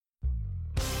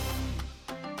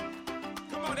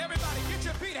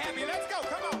feet happy. Let's go.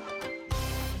 Come on.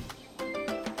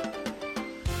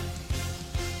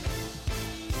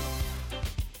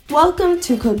 Welcome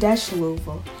to Kodesh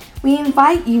Louisville. We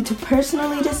invite you to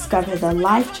personally discover the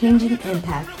life-changing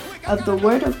impact of the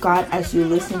Word of God as you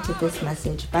listen to this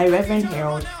message by Reverend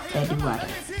Harold Beduwada.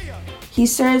 He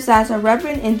serves as a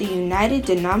reverend in the United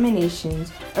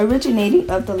Denominations, originating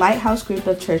of the Lighthouse Group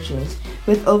of Churches,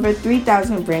 with over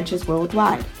 3,000 branches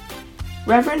worldwide.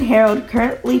 Reverend Harold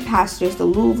currently pastors the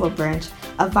Louisville branch,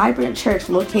 a vibrant church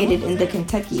located in the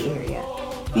Kentucky area.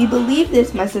 We believe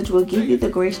this message will give you the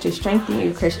grace to strengthen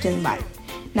your Christian life.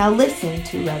 Now listen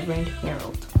to Reverend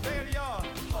Harold.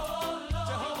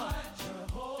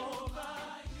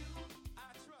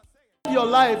 Your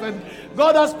life, and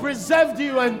God has preserved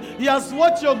you, and He has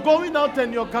watched you're going out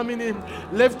and you're coming in.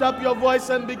 Lift up your voice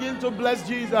and begin to bless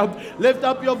Jesus. Lift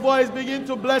up your voice, begin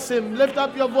to bless Him. Lift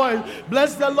up your voice,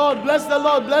 bless the Lord, bless the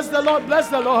Lord, bless the Lord, bless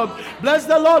the Lord, bless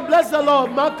the Lord, bless the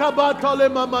Lord. Makaba tole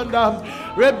mamanda.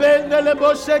 Rebe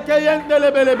nelebo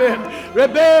shekeyendele belebe.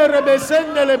 Rebe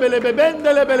sendele belebe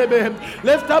bendele belebe.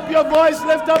 Lift up your voice,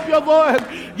 lift up your voice.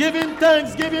 Give Him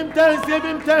thanks, give Him thanks, give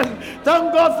Him thanks.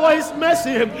 Thank God for His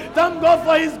mercy. Thank God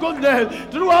for His goodness.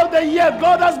 Throughout the year,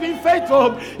 God has been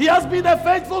faithful. He has been a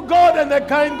faithful God and a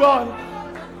kind God.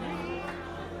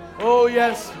 Oh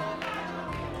yes.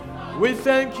 We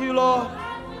thank you, Lord.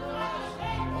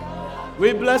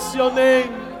 We bless your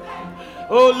name.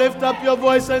 Oh, lift up your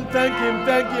voice and thank Him,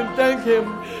 thank Him, thank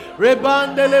Him.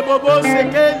 Rebandele bobo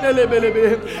sekendele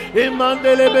belebe.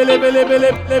 Imandele belebele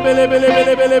belebele belebele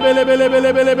belebele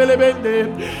belebele belebele bende.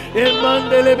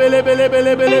 Imandele belebele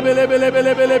belebele belebele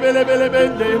belebele belebele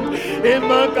bende.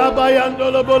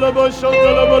 Imakabayandolo bolo bo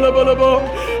shondolo bolo bolo bo.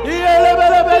 Iele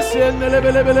belebe sendele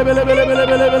belebele belebele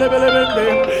belebele belebele bende.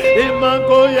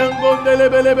 Imanko yangondele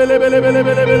belebele belebele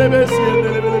belebele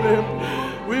sendele belebe.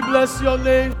 We bless your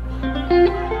name.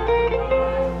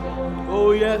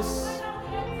 Oh yes.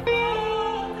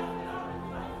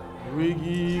 We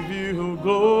give you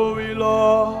glory,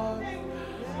 Lord,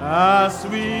 as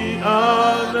we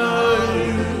honor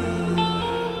you.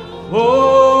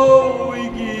 Oh, we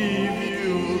give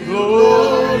you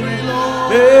glory,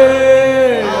 Lord,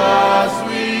 as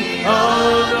we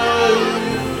honor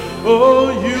you. Oh,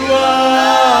 you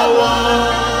are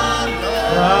wonderful.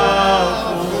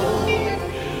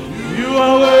 You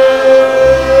are worthy.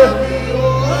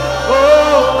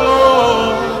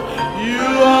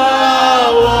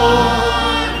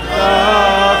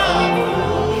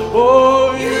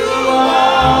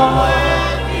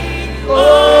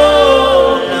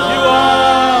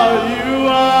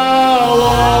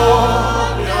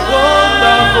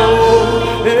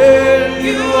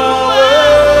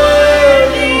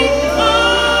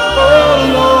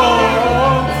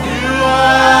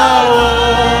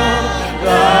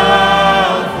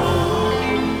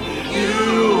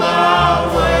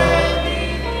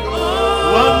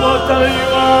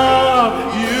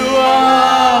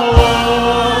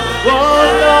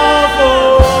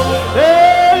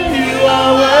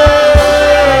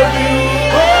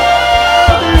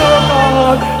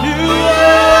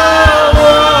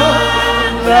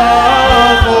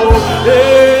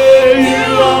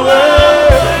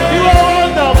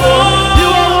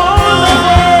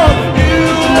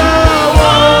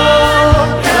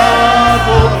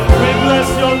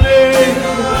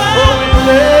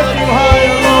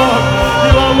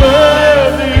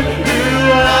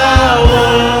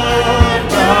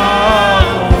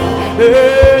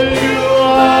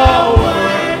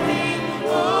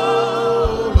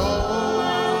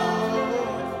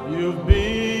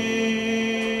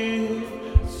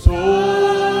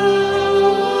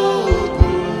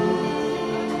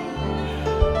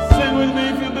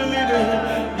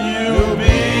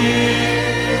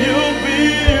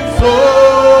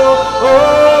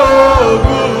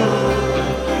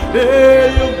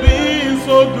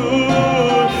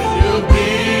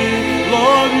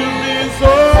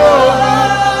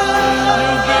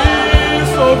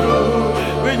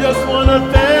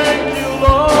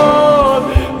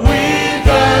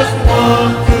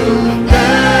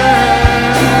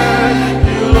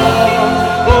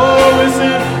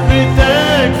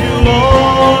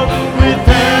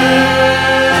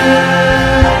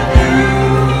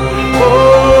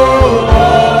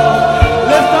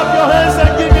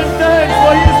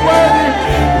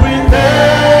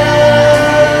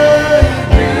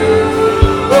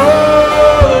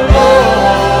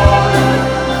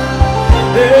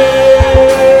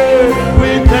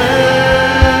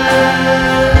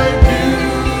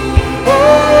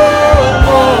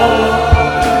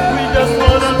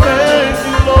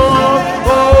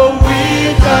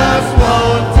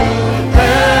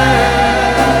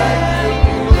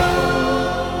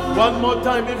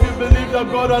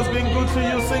 God has been good to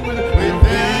you. Sing with it. We've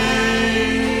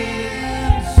been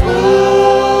so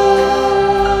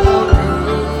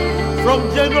good. From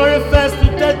January 1st to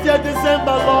 30th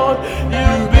December, Lord,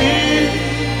 you've been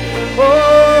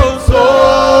so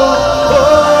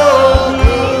good.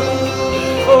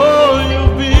 Oh,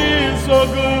 you've been so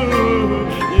good.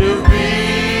 You've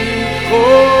been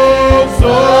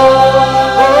so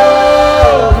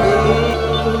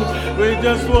good. We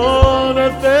just want to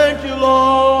thank you,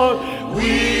 Lord.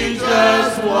 We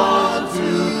just want to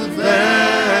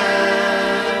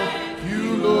thank you,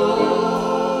 Lord.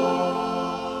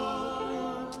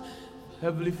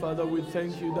 Heavenly Father, we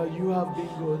thank you that you have been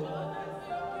good.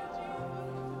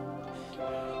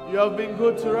 You have been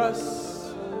good to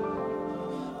us.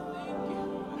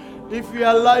 If we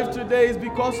are alive today, it's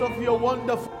because of your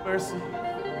wonderful mercy.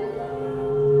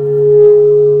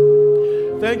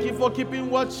 Thank you for keeping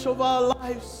watch over our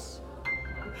lives,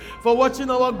 for watching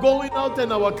our going out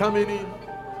and our coming in.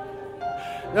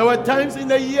 There were times in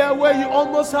the year where you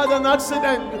almost had an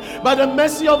accident, but the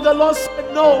mercy of the Lord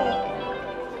said no.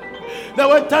 There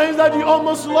were times that you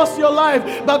almost lost your life,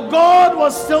 but God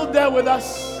was still there with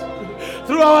us.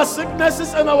 Through our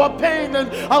sicknesses and our pain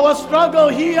and our struggle,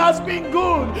 He has been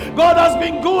good. God has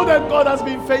been good and God has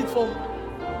been faithful.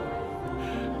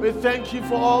 We thank you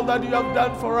for all that you have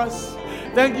done for us.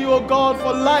 Thank you, oh God,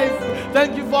 for life.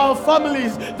 Thank you for our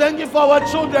families. Thank you for our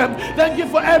children. Thank you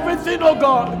for everything, oh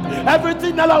God.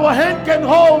 Everything that our hand can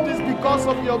hold is because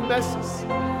of your mercies.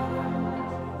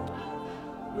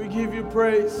 We give you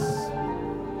praise.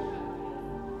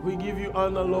 We give you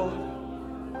honor, Lord.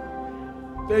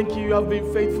 Thank you. You have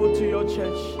been faithful to your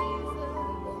church.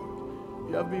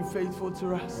 You have been faithful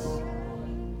to us.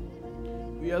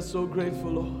 We are so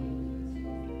grateful, Lord.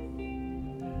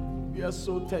 We are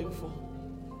so thankful.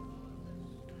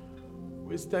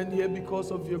 We stand here because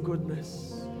of your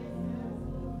goodness.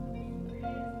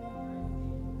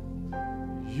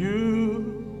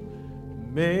 You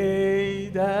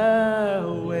made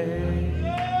a way.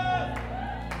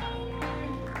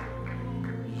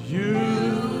 You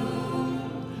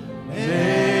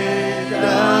made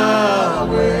a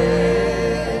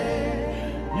way.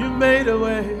 You made a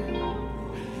way.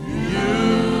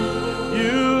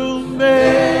 You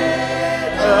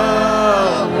made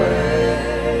a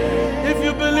way. If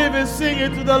you believe it, sing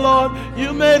it to the Lord.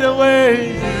 You made a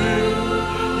way.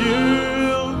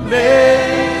 You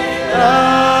made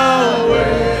a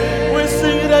way. We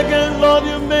sing it again, Lord.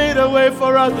 You made a way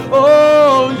for us.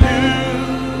 Oh,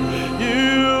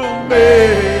 you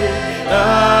made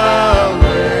a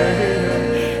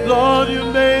way. Lord, you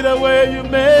made a way. You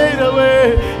made a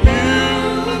way.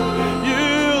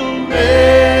 You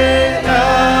made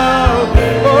a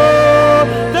way. Oh,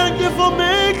 thank you for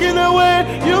making a way.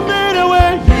 You made a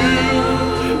way.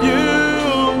 You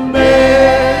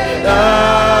made a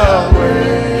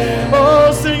way.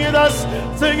 Oh, sing it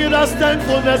as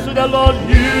thankfulness to the Lord.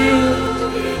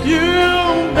 You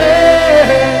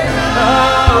made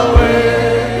a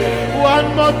way. One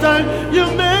more time, you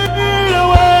made a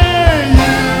way.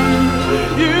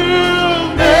 You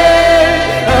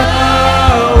made a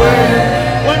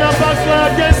way. When our backs were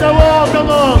against the wall, come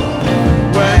on.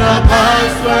 When our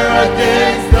backs were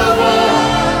against the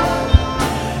wall,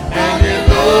 and it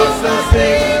looks as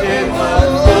if it was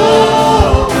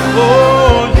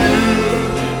Oh, you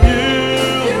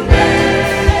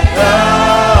made a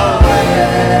way.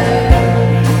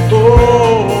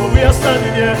 Oh, we are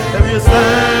standing here and we are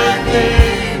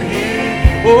standing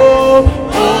here. Oh,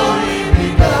 Only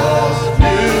because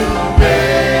you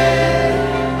made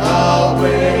a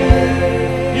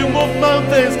way. you move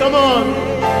mountains, come on.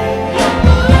 You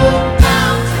moved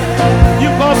mountains.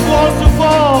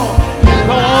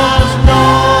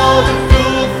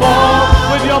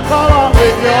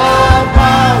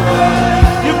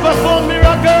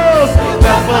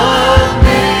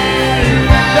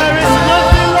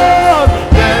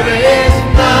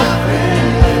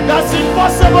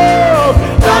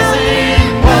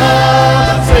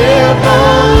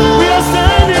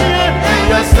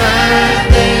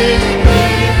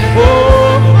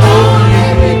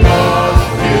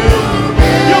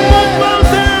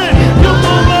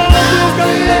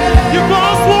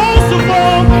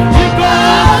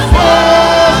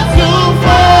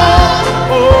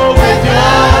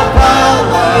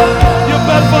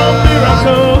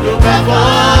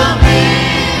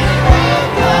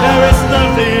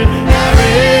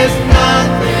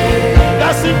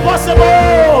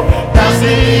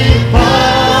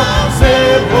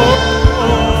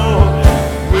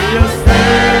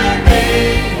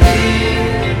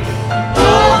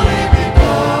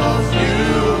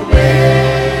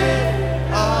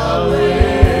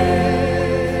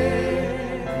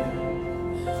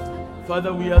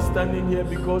 Father, we are standing here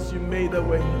because you made a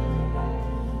way.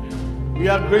 We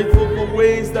are grateful for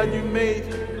ways that you made.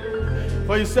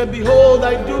 For you said, behold,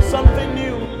 I do something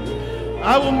new.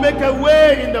 I will make a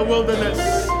way in the wilderness,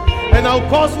 and I'll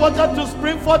cause water to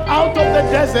spring forth out of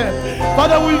the desert.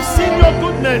 Father, we've seen your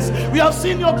goodness. We have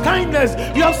seen your kindness.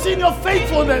 We have seen your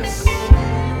faithfulness.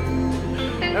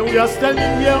 And we are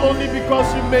standing here only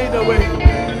because you made a way.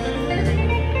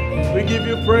 We give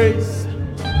you praise.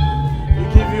 We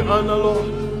give you honor, Lord.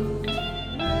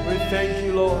 We thank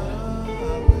you, Lord.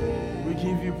 We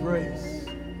give you praise.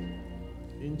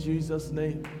 In Jesus'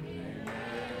 name.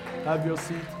 Have your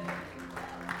seat.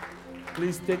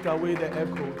 Please take away the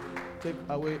echo. Take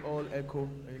away all echo.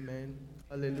 Amen.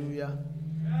 Hallelujah.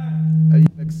 Are you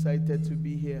excited to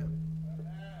be here?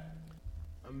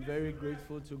 I'm very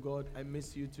grateful to God. I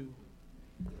miss you too.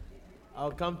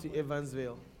 I'll come to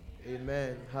Evansville.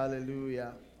 Amen.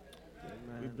 Hallelujah.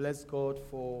 Amen. We bless God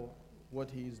for what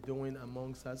He is doing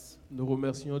amongst us. Nous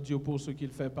remercions Dieu pour ce qu'il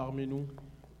fait parmi nous.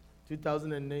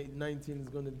 2019 is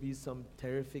going to be some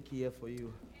terrific year for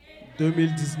you.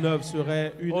 2019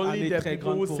 serait une Only année the très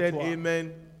people grande who pour said toi.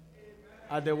 amen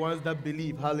are the ones that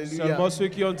believe. Hallelujah. Seulement ceux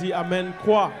qui ont dit Amen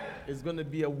croient. It's going to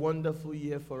be a wonderful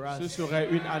year for Ce us. serait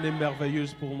une année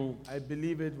merveilleuse pour nous. I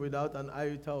believe it without an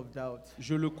iota of doubt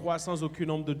Je le crois sans aucun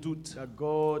nombre de doutes that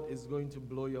God is going to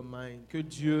blow your mind. que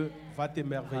Dieu va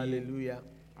t'émerveiller. Hallelujah.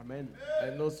 Amen.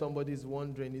 I know somebody's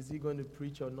wondering, is he going to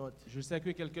preach or not? Je sais que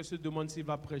quelqu'un se demande s'il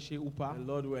va prêcher ou pas. The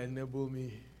Lord will enable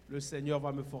me. Le Seigneur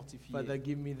va me fortifier. Father,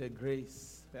 give me the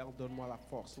grace Père, donne-moi la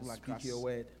force to ou la speak grâce your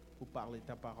word. pour parler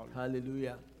ta parole.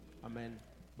 Hallelujah. Amen.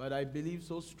 But I believe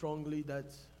so strongly that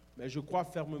Mais je crois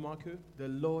fermement que the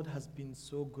Lord has been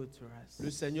so good to le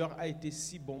us. Seigneur a été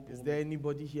si bon pour Is nous. there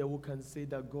anybody here who can say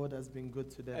that God has been good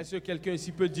to them? Est-ce que quelqu'un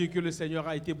ici peut dire que le Seigneur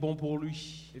a été bon pour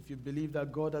lui? If you believe that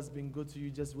God has been good to you,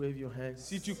 just wave your hands.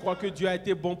 Si tu crois que Dieu a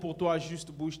été bon pour toi,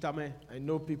 juste bouge ta main. I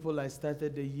know people I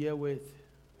started the year with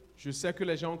Je sais que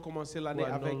les gens ont commencé who l'année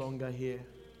are no avec longer here.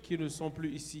 qui ne sont plus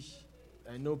ici.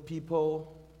 I know people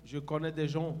Je connais des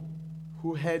gens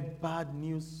who had bad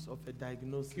news of a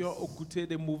diagnosis. qui ont écouté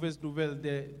des mauvaises nouvelles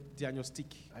des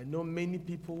diagnostics. I know many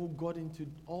people who got into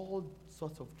all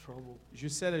sorts of trouble. Je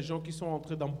sais les gens qui sont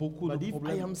entrés dans beaucoup But de if I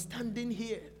problèmes. am standing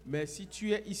here Mais si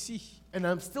tu es ici and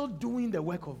I'm still doing the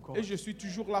work of God, et je suis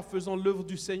toujours là faisant l'œuvre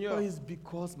du Seigneur, it's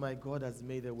because my God has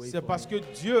made a way c'est for parce me.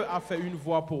 que Dieu a fait une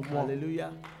voie pour moi.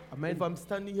 Hallelujah. Amen. If I'm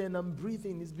standing here and I'm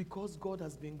breathing, it's because God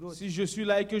has been good. Si je suis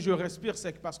là et que je respire,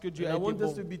 c'est parce que Dieu And a I été want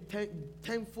us bon. to be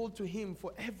thankful to Him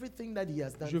for everything that He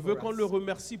has done Je veux for qu'on us. le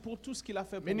remercie pour tout ce qu'il a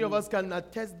fait pour Many of nous. us can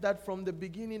attest that from the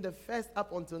beginning, the first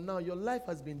up until now, your life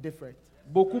has been different.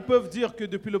 Beaucoup peuvent dire que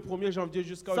depuis le 1er janvier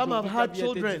jusqu'à Some aujourd'hui, have ta had vie a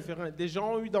été children. différente. Des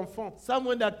gens ont eu d'enfants.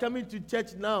 Someone that coming to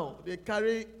church now, they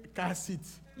carry car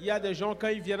seats. Il y a des gens, quand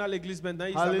ils viennent à l'église maintenant,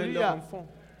 ils amènent Hallelujah. leurs enfants.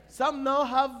 Some now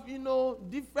have,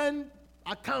 different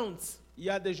accounts. Il y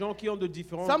a des gens qui ont de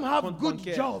différents Some have comptes good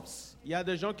bancaires. jobs. Il y a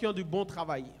des gens qui ont du bon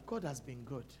travail. God has been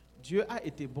good. Dieu a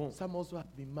été bon. Some also have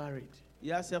been married. Il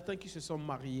y a certains qui se sont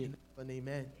mariés. And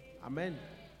amen. Amen.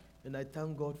 And I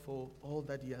thank God for all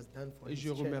that He has done for Et His je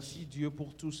church remercie Dieu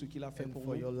pour tout ce qu'il a fait and pour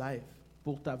for your nous, life.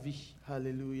 pour ta vie.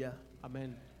 Hallelujah.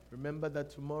 Amen. Remember that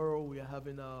tomorrow we are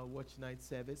having our watch night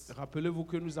service. Rappelez-vous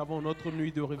que nous avons notre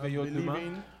nuit de réveillon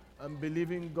demain. I'm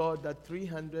believing God that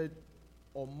 300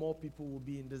 or more people will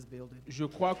be in this building. Je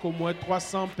crois qu'au moins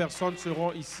 300 personnes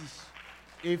seront ici.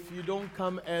 If you don't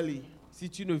come early, Si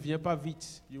tu ne viens pas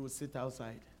vite, you will sit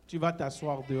outside tu vas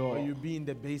t'asseoir dehors. or you'll be in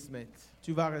the basement.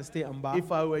 Tu vas rester en bas.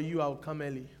 If I were you, I'll come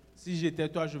early. Si j'étais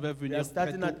toi, je vais We venir are très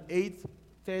starting tôt. at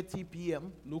 8:30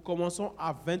 p.m. Nous commençons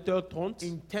à 20h30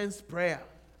 Intense prayer,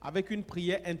 avec une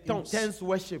prière intense. intense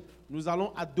worship, Nous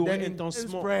allons adorer then intense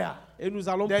intensement. prayer, Et nous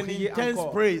allons then prier intense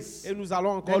encore. praise, Et nous allons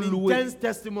encore then louer. intense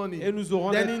testimony, Et nous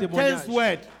aurons then des intense témoignages.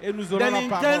 word, Et nous aurons then la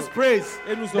intense parole. praise.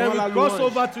 Et nous Then aurons la we cross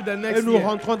louange. over to the Et next nous year.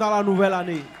 rentrons dans la nouvelle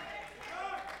année.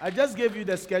 I just gave you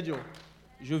the schedule.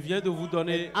 Je viens de vous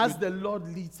donner, As the Lord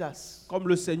leads us, comme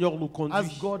le Seigneur nous as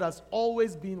conduit, God has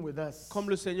always been with us, comme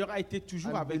le Seigneur a été toujours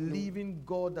I'm avec nous. believing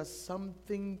God that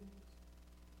something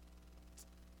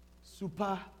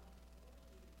super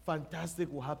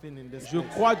fantastic will happen in this Je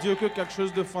place. crois Dieu que quelque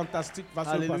chose de fantastique va se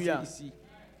Hallelujah. passer ici.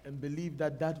 And believe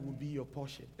that that will be your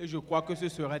portion. Et je crois que ce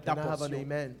serait ta Can I have an portion.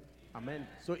 amen? Amen.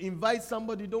 So invite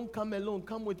somebody, don't come alone,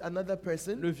 come with another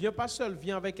person. Ne viens pas seul,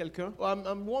 viens avec quelqu'un. Well,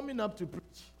 I'm warming up to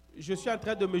preach. Je suis en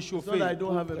train de It's m'échauffer. not that I don't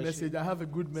pour have a prêcher. message, I have a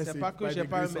good C'est message. pas que by j'ai the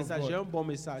pas un grace of message, j'ai God. un bon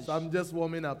message. So I'm just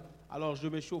warming up. Alors je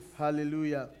m'échauffe.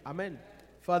 Hallelujah. Amen.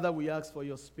 Father, we ask for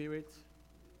your spirit.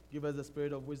 Give us the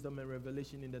spirit of wisdom and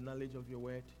revelation in the knowledge of your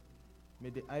word. May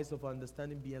the eyes of our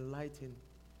understanding be enlightened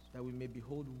that we may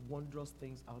behold wondrous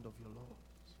things out of your law.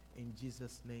 In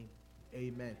Jesus' name,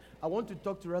 amen. I want to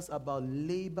talk to us about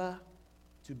labor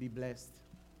to be blessed.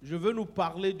 Je veux nous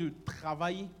parler de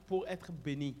travail pour être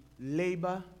béni.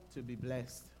 Labor to be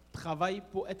blessed. Travail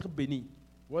pour être béni.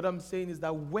 What I'm saying is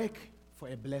that work for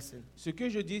a blessing. Ce que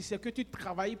je dis, c'est que tu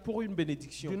travailles pour une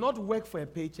bénédiction. Do not work for a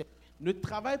paycheck. Ne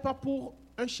travaille pas pour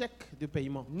un chèque de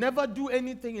paiement. Never do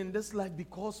anything in this life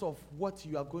because of what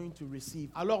you are going to receive.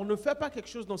 Alors ne fais pas quelque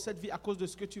chose dans cette vie à cause de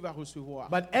ce que tu vas recevoir.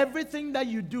 But everything that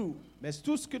you do, Mais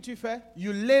tout ce que tu fais,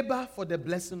 you labor for the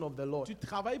blessing of the Lord. tu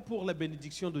travailles pour la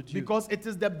bénédiction de Dieu. Because it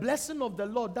is the blessing of the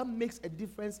Lord that makes a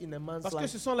difference in a man's Parce que life.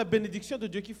 ce sont les bénédictions de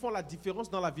Dieu qui font la différence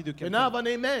dans la vie de Can I quelqu'un. have an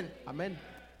amen? Amen.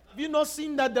 Have you not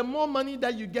seen that the more money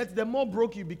that you get, the more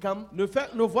broke you become? Ne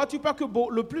vois-tu pas que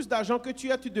le plus d'argent que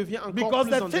tu as, tu deviens encore Because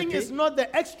plus the thing endetté? is not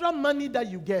the extra money that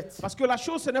you get. Parce que la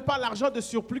chose, ce n'est pas l'argent de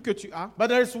surplus que tu as, But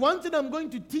there is one thing I'm going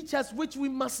to teach us which we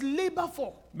must labor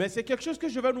for. mais c'est quelque chose que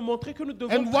je vais nous montrer que nous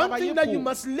devons And one travailler thing that you pour.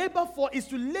 must labor for is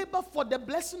to labor for the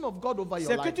blessing of God over your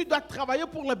C'est que life. tu dois travailler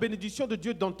pour la bénédiction de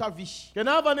Dieu dans ta vie. Can I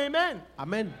have an amen?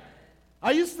 Amen.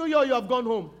 Are you still here or you have gone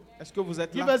home? Est-ce que vous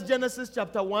êtes Give là? us Genesis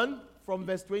chapter 1 from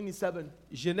verse 27.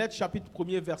 Genèse chapitre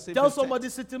 1er verset Tell 27. somebody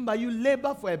sitting by you,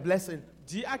 labor for a blessing.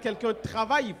 Dis à quelqu'un,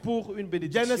 travaille pour une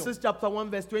bénédiction. Genesis chapter 1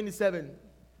 verse 27.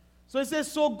 So it says,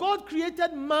 so God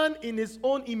created man in his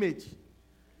own image.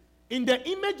 In the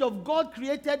image of God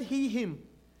created he him.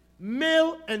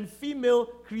 Male and female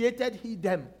created he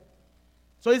them.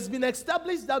 So it's been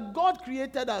established that God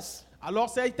created us. Alors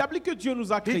c'est établi que Dieu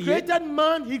nous a He créés. created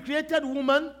man, he created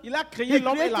woman Il a créé He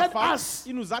l'homme et la created femme. us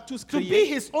Il nous a tous to be créés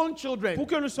his own children. pour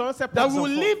que nous soyons ses That propres we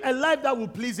will enfants. live a life that will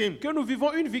please him. Que nous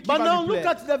vivons une vie qui But va now lui look plaire.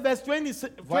 at the verse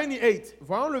 28.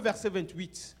 Voyons le verset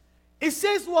 28. It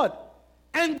says what?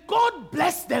 And God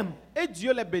blessed them. Et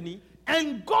Dieu les bénit.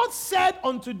 And God said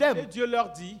unto Et them, Dieu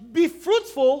leur dit, be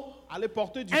fruitful allez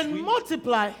porter du and fruit,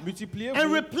 multiply and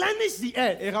multipliez-vous replenish the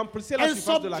earth et remplissez la and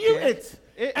surface de la subdue terre. it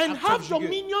Et and have subjuguez.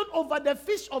 dominion over the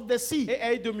fish of the sea Et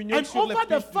ayez dominion and sur les over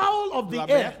the fiches fowl of de the la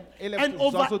air mer et les and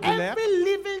over oiseaux de l'air every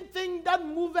living thing that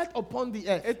moveth upon the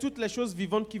earth. et toutes les choses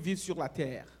vivantes qui vivent sur la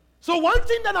terre. So one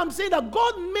thing that I'm saying that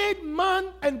God made man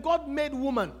and God made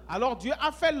woman. Alors Dieu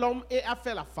a fait l'homme et a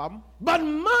fait la femme, But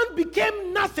man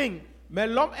became nothing mais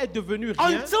l'homme est devenu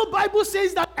rien. until Bible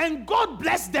says that and God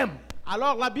blessed them.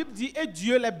 Alors la Bible dit, et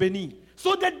Dieu les bénit.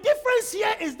 So the difference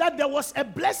here is that there was a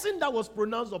blessing that was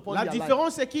pronounced upon La their life.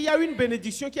 différence, c'est qu'il y a une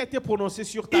bénédiction qui a été prononcée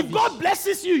sur ta If vie. God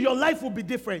blesses you, your life will be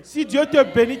different. Si Dieu te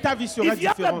bénit, ta vie sera If you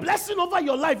have a différente. blessing over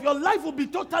your life will be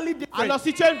totally different. Alors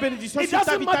si tu as une bénédiction It sur ta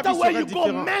doesn't vie, ta matter vie where sera you go,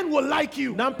 différente. men will like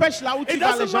you. N'empêche, là où tu It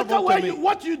vas, les doesn't gens matter vont where t'aimer.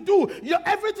 what you do.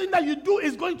 Everything that you do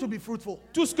is going to be fruitful.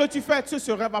 Tout ce que tu fais,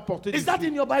 ce va porter du Is that fruit.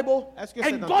 in your Bible? Est-ce que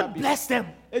c'est And dans ta God Bible? blessed them.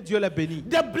 Et Dieu les bénit.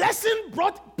 The blessing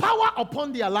brought power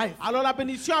upon their life. Alors la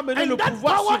bénédiction a amené And le that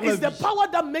pouvoir power sur leur is the vie. power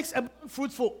that makes a man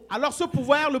fruitful. Alors ce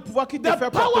pouvoir, le pouvoir qui te The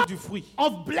fait power porter du fruit.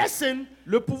 of blessing,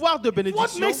 Le pouvoir de what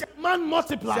bénédiction, makes a man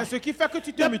multiply? c'est ce qui fait que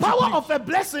tu te The power multiplies. of a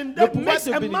blessing Le that pouvoir makes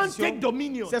de a man bénédiction, take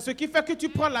dominion. c'est ce qui fait que tu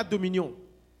prends la dominion.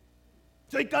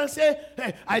 So you can say,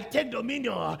 hey, I take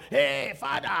dominion. Hey,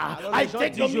 Father, Alors, I les gens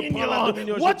take disent, je prends la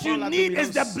dominion, je What prends you la need is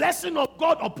the dominance. blessing of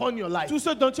God upon your life. Tout ce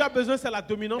dont tu as besoin, c'est la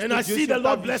dominance And de I Dieu see the sur ta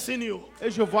Lord vie. blessing you.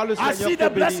 Et je vois le I see Seigneur the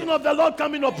te blessing bénir. of the Lord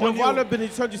coming Je upon vois la you.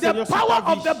 bénédiction du The Seigneur sur power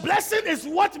ta of the vie. blessing is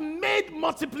what made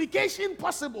multiplication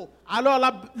possible. Alors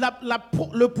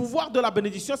le pouvoir de la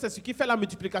bénédiction, c'est ce qui fait la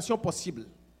multiplication possible.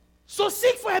 So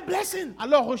seek for a blessing.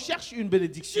 Alors recherche une See,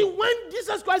 bénédiction. when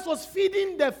Jesus Christ was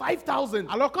feeding the 5,000,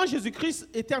 Alors quand Jésus-Christ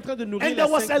était en train de nourrir and les there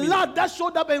was a 5 000, lad that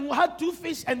showed up and had 2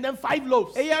 fish and then 5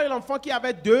 loaves, et il y a un enfant qui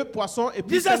avait 2 poissons et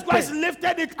puis Jesus 5 Christ pains.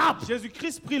 lifted it up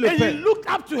Jésus-Christ prit le and he pain. looked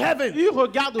up to heaven. Il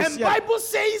regarde au And ciel. Bible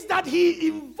says that he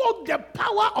invoked the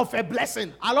power of a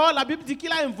blessing. Alors la Bible dit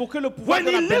qu'il a invoqué le pouvoir When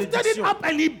de he la lifted it bénédiction. up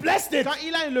and he blessed it, Quand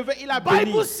il a élevé, il a béni.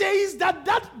 Bible says that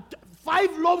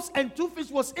 5 loaves and 2 fish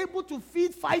was able to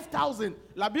feed 5,000.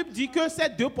 La Bible dit que ces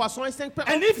 2 poissons et 5 pains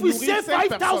And ont if we nourri say 5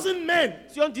 personnes. 5,000 men,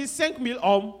 Si on dit 5 000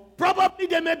 hommes, probably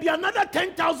there may be another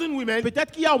 10,000 women peut-être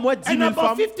qu'il y a au moins 10 and 000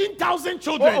 about femmes 15,000 ou au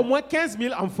children. moins 15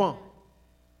 000 enfants.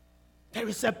 There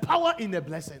is a power in a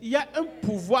blessing. Il y a un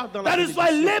pouvoir dans la That is why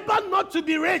bénédiction. labor not to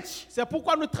be rich. C'est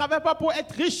pourquoi ne travaille pas pour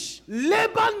être riche.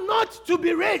 Labor not to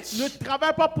be rich. Ne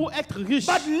travaille pas pour être riche.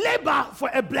 But labor for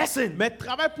a blessing. Mais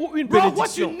travaille pour une Bro,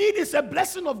 what you bénédiction. need is a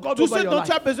blessing of God Tout over ce your dont life.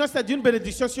 tu as besoin, c'est d'une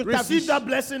bénédiction sur ta Receive vie. that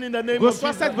blessing in the name of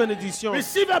Reçois cette Jesus. bénédiction.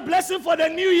 Receive a blessing for the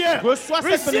new year. Reçois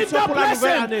cette Receive bénédiction that pour la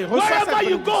nouvelle année. blessing. Reçois Wherever cette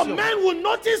you go, bénédiction. men will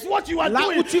notice what you are Là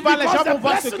doing où tu vas, les because gens the vont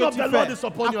voir ce blessing que of tu the Lord fais. is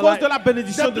upon À your cause life. de la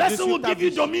bénédiction The de Dieu blessing sur will ta give you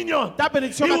vie. dominion. Ta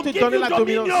bénédiction He va will te give donner you la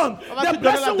dominance. dominion. On va The te donner la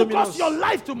blessing will cause dominance. your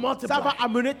life to Ça multiply. va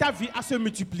amener ta vie à se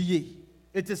multiplier.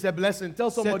 It is a blessing. Tell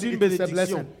C'est somebody une it is a bénédiction.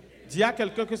 blessing. Dis à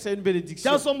quelqu'un que c'est une bénédiction.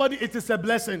 Tell somebody it is a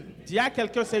blessing. Dis à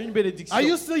quelqu'un que c'est une bénédiction. Are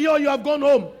you still here or you have gone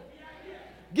home?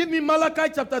 Give me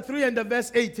Malachi chapter 3 and the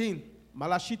verse 18.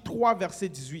 Malachie 3, verset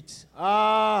 18.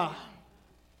 Ah,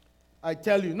 I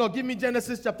tell you. No, give me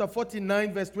Genesis chapter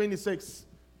 49, verse 26.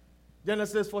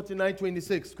 Genesis 49,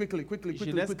 26. Quickly.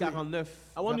 Genèse 49.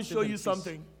 I want to verset show you 26.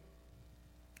 something.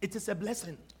 It is a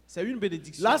blessing. C'est une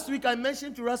bénédiction. Last week I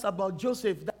mentioned to us about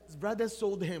Joseph that his brothers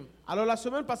sold him. Alors la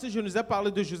semaine passée, je nous ai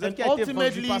parlé de Joseph And qui a été vendu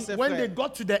ultimately, par ses when they frères. got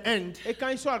to the end, Et quand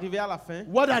ils sont arrivés à la fin,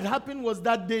 what had happened was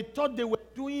that they thought they were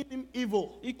doing him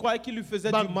evil. ils croyaient qu'ils lui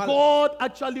faisaient But du mal. God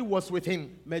actually was with him.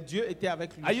 Mais Dieu était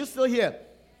avec lui. Are you still here?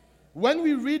 When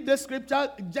we read the scripture,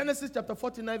 Genesis chapter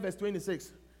 49, verse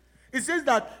 26, it says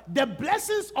that the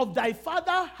blessings of thy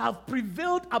father have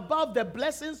prevailed above the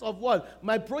blessings of what?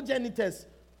 My progenitors,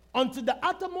 unto the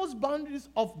uttermost boundaries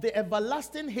of the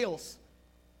everlasting hills.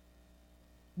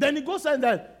 Then it goes on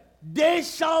that they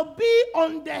shall be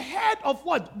on the head of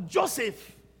what?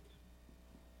 Joseph.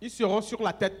 Ils seront sur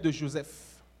la tête de Joseph.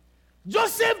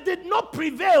 Joseph did not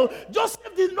prevail.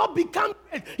 Joseph did not become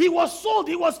great. He was sold.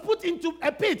 He was put into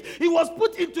a pit. He was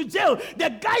put into jail. The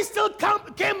guy still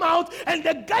came out and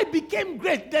the guy became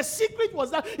great. The secret was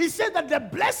that he said that the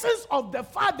blessings of the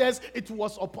fathers, it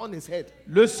was upon his head.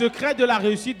 Le secret de la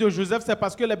réussite de Joseph, c'est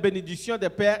parce que les bénédictions des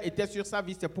pères étaient sur sa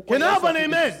vie. C'est pourquoi Can il I a have an sorti de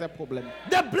amen? tous ses problèmes.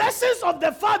 The blessings of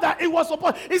the father, it was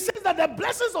upon. It says that the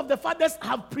blessings of the fathers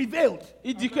have prevailed.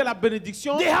 Il dit que la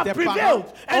bénédiction They have des prevailed.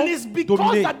 parents And ont it's because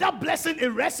dominé. that blessing,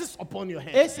 it rests upon your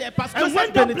head. Et c'est parce que And when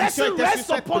cette the bénédiction blessing était sur rests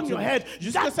cette upon your head,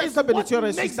 jusque that cette is what bénédiction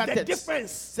reste makes sur sa the tête.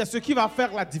 difference. C'est ce qui va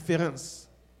faire la différence.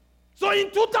 So in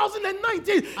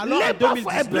 2019, Alors, en labor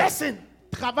for a 2019, blessing.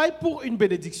 Travaille pour une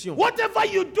bénédiction. Whatever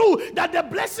you do, that the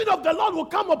blessing of the Lord will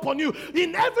come upon you.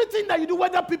 In everything that you do,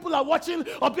 whether people are watching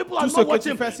or people are Tout ce not que tu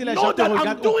watching, fais, si les know gens te that I'm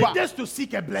regardent ou doing pas. this to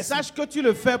seek a blessing. Sache que tu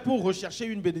le fais pour rechercher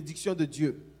une bénédiction de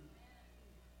Dieu.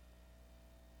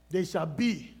 They shall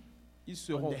be Ils on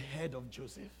seront the head of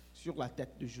Joseph. sur la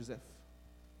tête de Joseph.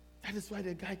 That is why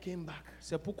the guy came back.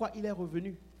 C'est pourquoi il est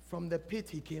revenu. From the pit,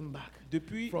 he came back.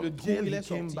 Depuis From le trou, jail, il he est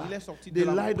came sorti. back. Il est sorti They de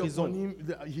la lied prison. upon him,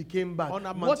 he came back. On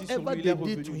a menti sur Whatever lui, il est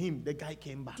they did to revenu. him, the guy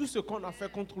came back. Tout ce qu'on a fait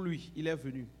contre lui, il est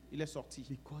venu. Il est sorti.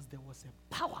 Because there was a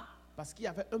power Parce qu'il y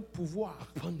avait un pouvoir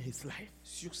upon his life.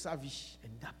 sur sa vie. And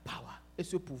that power Et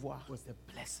ce pouvoir, was the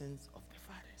blessings of the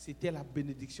fathers. c'était la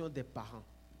bénédiction des parents.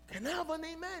 Can I have an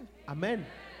amen? Amen.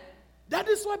 That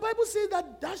is why Bible says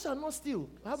that thou shalt not steal.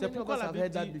 How C'est many of pourquoi us la have Bible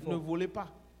heard that dit ne before? volez pas.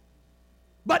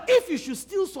 But if you should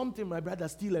steal something, my brother,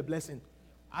 steal a blessing.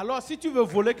 Alors si tu veux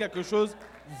voler quelque chose,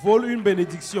 vole une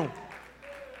bénédiction.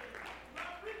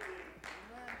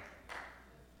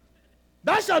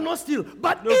 Thou shalt not steal.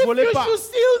 But Ne if volez you pas. should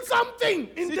steal something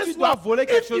in Si this tu dois world, voler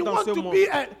quelque if chose you dans want ce to monde, be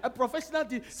a professional,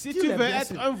 Si steal tu a veux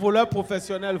blessing. être un voleur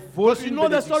professionnel, vole Because you une know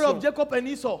the story bénédiction. of Jacob and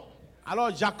Esau.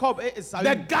 Alors Jacob et Esaü,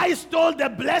 The guy stole the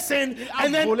blessing, a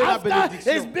and then volé la after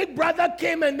bénédiction. his big brother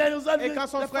came, and then it was like, Et quand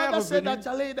son the frère father est said revenu, that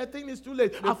Charlie, the thing is too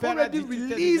late. I've père a already dit, tu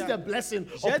t'es released déjà- the blessing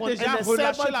j'ai upon déjà and the relâché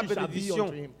la servant you shall be bénédiction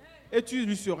unto him. et tu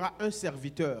lui seras un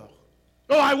serviteur.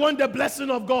 Oh, I want the blessing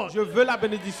of God. Je veux la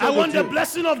bénédiction I de want Dieu. the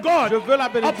blessing of God Je veux la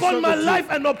bénédiction upon my de Dieu. life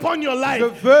and upon your life. Je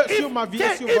veux If, sur ma vie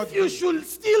et sur votre if you vie. should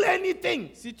steal anything,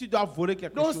 Si tu dois voler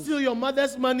quelque don't chose, steal your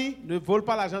mother's money ne vole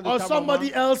pas l'argent de or ta maman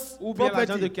somebody else's ou bien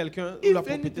l'argent de property. quelqu'un ou If la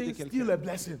propriété de anything, steal quelqu'un. a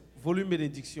blessing. Vole une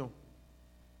bénédiction.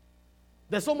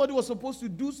 That somebody was supposed to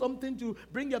do something to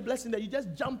bring a blessing that you just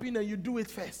jump in and you do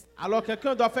it first. Alors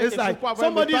quelqu'un doit faire It's quelque chose like pour avoir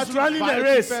somebody mais is toi, tu running vas the et tu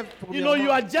race. fais You know, you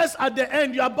premièrement. are just at the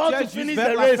end. You are about Tu es to juste finish vers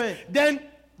the la race. fin. Then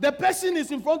the person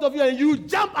is in front of you and you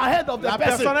jump ahead of the La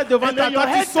person. personne est devant And then toi, your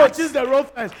toi, tu head sautes. touches the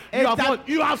rope first. Et You have ta- won.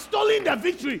 You have stolen the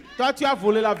victory. Toi, tu as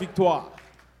volé la victoire.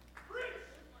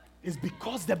 It's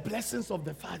because the blessings of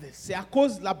the fathers C'est à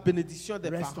cause de la bénédiction des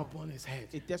rest parents upon his head.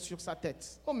 était sur sa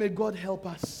tête. Oh, may God help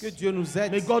us. Que Dieu nous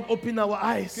aide. May God open our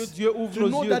eyes Que Dieu ouvre to nos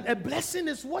know yeux. that a blessing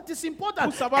is what is important.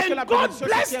 Pour savoir que And la God bénédiction,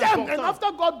 blessed c'est them. important. And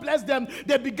after God blessed them,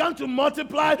 they began to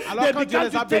multiply. Alors They quand Dieu began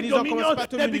les a to take bénis, ils ont dominion. commencé à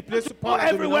te They multiplier, began to prendre go la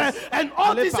everywhere. dominance, And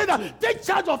all aller this said partout. that take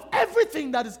charge of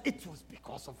everything that is. It was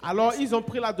because of. Alors ils ont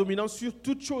pris la dominance sur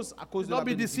toute chose à cause de Do la not be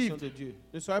bénédiction deceived. de Dieu.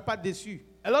 Ne soyez pas déçus.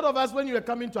 A lot of us, when you were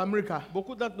coming to America,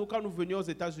 Beaucoup d'entre nous, quand nous venions aux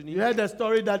États-Unis, you heard the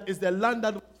story that it's the land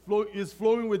that is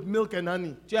flowing with milk and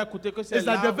honey. tu as écouté que c'est It's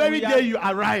là like the où very il y a day you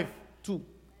arrive, tout.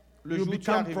 Le you jour où tu es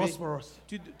become arrivé, prosperous.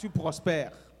 tu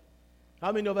prospères.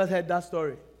 How many of us heard that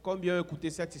story? Combien ont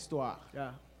écouté cette histoire?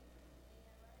 Yeah.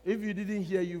 If you didn't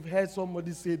hear, you've heard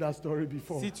somebody say that story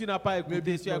before. Si tu n'as pas écouté,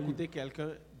 Maybe tu as for you. écouté quelqu'un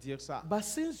dire ça. But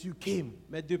since you came,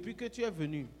 Mais depuis que tu es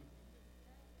venu,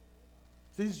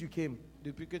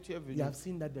 you venu, have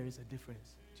seen that there is a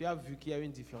difference. tu as vu qu'il y a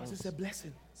une différence. Because it's a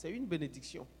blessing. C'est une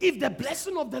bénédiction. If the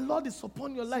blessing of the Lord is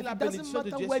upon your Si life, la it doesn't bénédiction de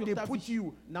matter Dieu est where sur they ta put vie, you,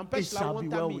 it n'empêche là shall où on be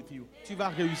t'a well mis, with you. tu vas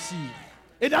réussir.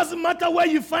 It doesn't matter where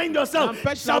you find yourself,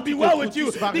 N'empêche it shall là où be tu te well trouves, with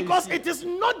you. tu vas Because réussir. it is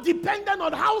not dependent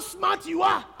on how smart you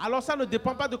are. Alors ça ne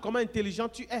dépend pas de comment intelligent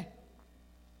tu es.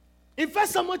 In 1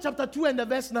 Samuel chapter 2 and the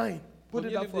verse 9, put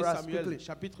it Premier up livre for de us Samuel, quickly.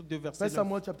 chapitre 2, 1 verset 9.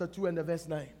 Samuel chapter 2 and the verse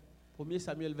 9. Premier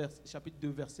Samuel, chapitre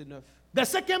 2, verset 9. The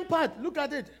second part, look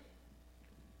at it.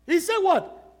 He said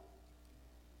what?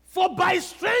 For by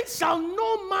strength shall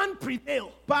no man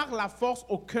prevail. Par la force,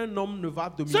 aucun homme ne va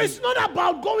So dominer. it's not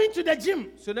about going to the gym.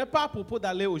 Ce n'est pas à propos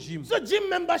d'aller au gym. So gym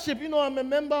membership, I'm a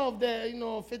member of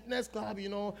the, fitness club,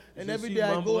 and Je every suis day I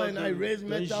go membre and I raise d'un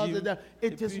metals. gym,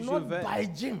 It et is puis not je vais. by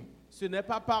gym, Ce n'est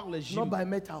pas par les not gyms. by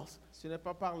metals. Ce n'est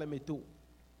pas par les métaux.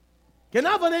 Can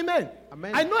I have an amen?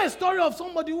 Amen. I know a story of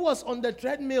somebody who was on the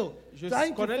treadmill Je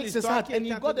trying to connais fix his l'histoire heart qui and he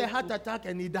était en got train a de- heart attack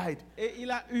and he died. Et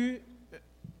il a eu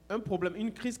un problème,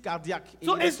 une crise cardiaque. Et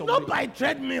So il est it's tombé. not by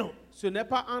treadmill. Ce n'est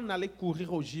pas en aller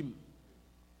courir au gym.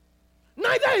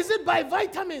 Neither is it by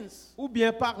vitamins. Ou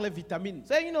bien par les vitamines.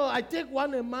 Say, I take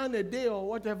one a man a day or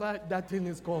whatever that thing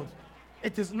is called.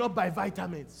 It is not by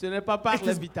vitamins. Ce n'est pas par It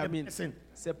les is by vitamines. blessing.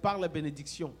 C'est par les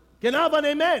bénédictions. Can I have an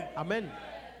amen? Amen.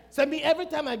 So me, every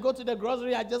time I go to the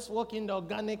grocery, I just walk in the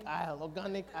organic aisle.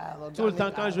 Tout le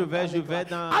temps quand je vais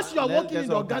dans As you are l'aile walking in des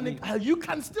the organic organiques. aisle, you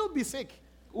can still be sick.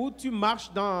 Où tu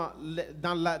marches dans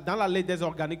l'allée des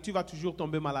organiques, tu vas toujours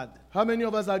tomber malade. How many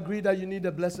of us agree that you need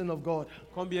the blessing of God?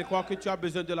 Combien croient que tu as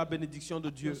besoin de la bénédiction de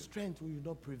Dieu? Your strength will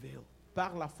not prevail.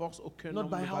 Par la force, aucun Not homme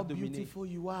by ne va how dominer. beautiful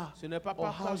you are, Ce n'est pas or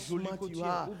par how ta jolie smart que you tu es,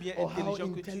 are, ou bien or how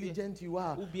intelligent que tu es, intelligent you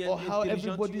are, ou bien or how intelligent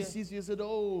everybody tu es. sees you and says,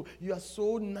 "Oh, you are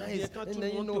so nice," quand and tout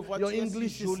then le monde te voit, your tu es si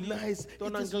English is joli, nice. ton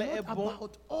It is anglais not est bon.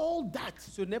 about all that.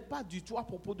 Ce n'est pas du tout à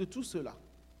propos de tout cela.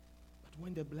 But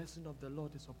when the blessing of the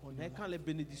Lord is upon Mais you, quand les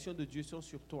bénédictions de Dieu sont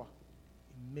sur toi,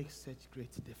 it makes such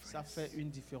great difference. ça fait une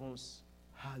différence.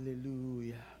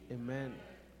 Hallelujah. Amen.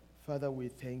 Father, we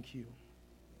thank you.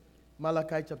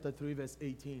 Malachi chapter 3 verse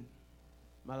 18.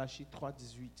 Malachie 3,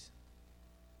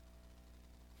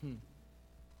 18.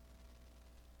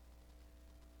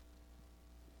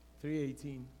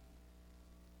 3:18.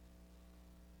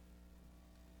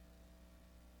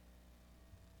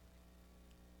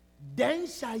 Then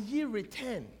shall ye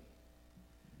return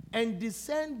and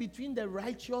discern between the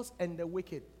righteous and the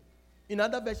wicked. In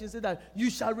other versions, say that you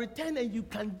shall return and you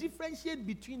can differentiate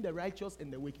between the righteous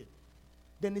and the wicked.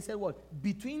 Then he said, what?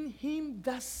 Between him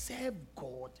that serve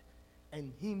God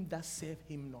and him that serve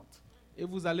him not. Et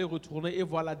vous allez retourner et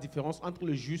voir la différence entre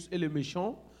le juste et le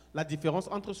méchant, la différence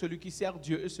entre celui qui sert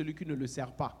Dieu et celui qui ne le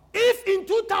sert pas. If in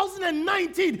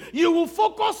 2019 you will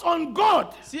focus on God,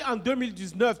 Si en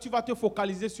 2019, tu vas te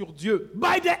focaliser sur Dieu,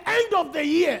 by the end of the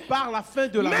year, par la fin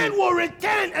de men l'année, will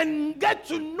return and get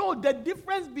to know the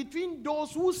difference between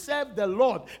those who serve the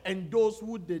Lord and those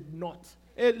who did not.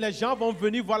 et les gens vont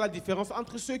venir voir la différence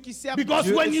entre ceux qui servent Because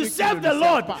Dieu when et you ceux qui serve ne the le servent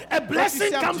Lord, pas. a Quand tu blessing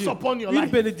sers comes Dieu, upon your une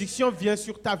life. bénédiction vient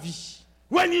sur ta vie.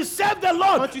 When you serve the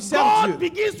Lord, Quand tu sers God Dieu.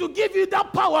 begins to give you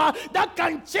that power that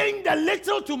can change the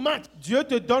little to much. Dieu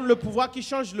te donne le pouvoir qui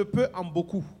change le peu en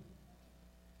beaucoup.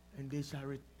 And they shall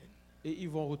return. Et ils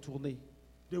vont retourner.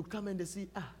 They will come and they see,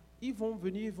 Ils vont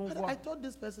venir, ils vont but voir. I thought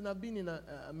this person had been in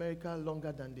America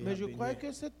longer than they Mais have je been croyais here.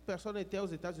 que cette personne était aux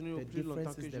États-Unis The plus longtemps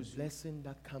difference que is je the suis. blessing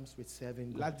that comes with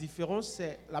serving La God. différence,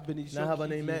 c'est la bénédiction Now have qui an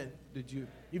vient amen. de Dieu.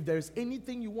 If there is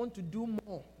anything you want to do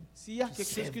more, S'il y a quelque chose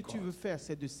Serve que tu God. veux faire,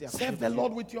 c'est de servir serve the Dieu.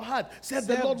 Lord with your heart, serve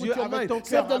the Serve Lord Dieu with your avec mind, ton serve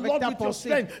cœur, the avec Lord ta with your pensée,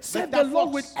 strength, avec serve ta the Lord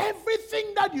force. with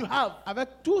everything that you have. Avec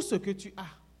tout ce que tu as.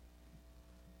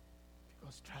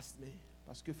 Because trust me,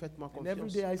 Parce que faites-moi and every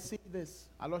confiance. day I say this,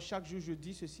 Alors chaque jour, je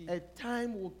dis ceci. a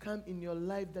time will come in your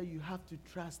life that you have to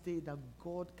trust it that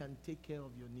God can take care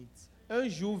of your needs. Un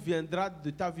jour viendra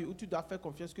de ta vie où tu dois faire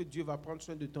confiance que Dieu va prendre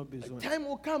soin de ton besoin. A time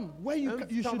will come where you, Un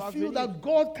you temps should va feel venir. that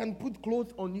God can put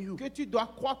clothes on you. Que tu dois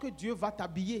croire que Dieu va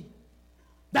t'habiller.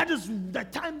 That is the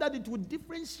time that it will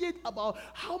differentiate about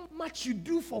how much you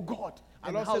do for God and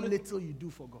Alors, how c'est le- little you do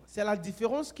for God. C'est la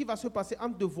différence qui va se passer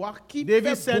entre de voir qui David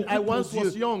fait said, beaucoup I pour once Dieu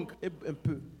was young, et un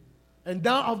peu. and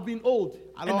now I've been old,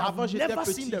 Alors and avant I've j'étais never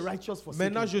petit. seen the righteous forsaken,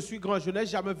 Maintenant je suis grand. Je n'ai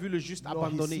jamais vu le juste nor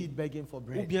his abandonné. seed begging for Ou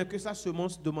bread. bien que sa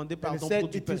semence demandait And he pardon pour said,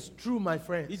 du it pain. is true, my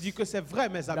friends, Il dit que c'est vrai,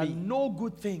 mes that amis, no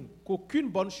good thing qu'aucune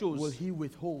bonne will chose he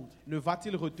withhold ne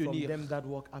va-t-il from retenir them that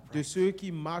walk de upright. ceux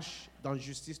qui marchent dans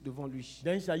justice devant lui.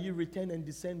 Then shall you return and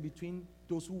discern between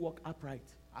those who walk upright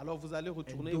Alors vous allez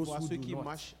retourner And those voir who ceux do qui not.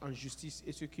 marchent en justice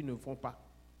et ceux qui ne font pas.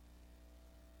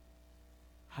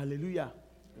 Hallelujah.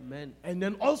 Amen. And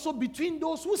then also between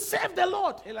those who serve the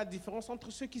Lord Et la différence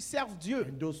entre ceux qui servent Dieu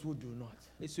and those who do not.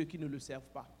 et ceux qui ne le servent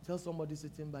pas. Tell somebody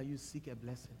sitting by you, seek a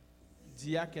blessing.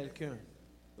 Dis à quelqu'un,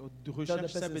 Tell the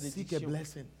recherche sa person, seek a bénédiction.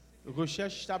 blessing.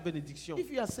 Recherche ta bénédiction.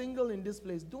 If you are single in this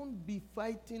place, don't be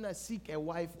fighting a seek a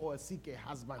wife or seek a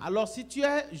husband. Alors si tu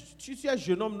es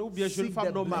jeune homme ou bien jeune Seek femme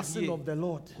the non blessing mariée, of the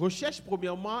Lord. recherche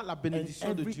premièrement la And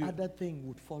bénédiction de every Dieu other thing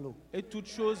would follow. et toute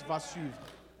chose va suivre.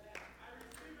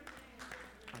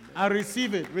 I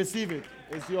receive it. Receive it.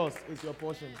 It's yours. It's your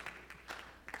portion.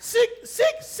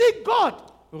 Seek God.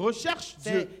 Recherche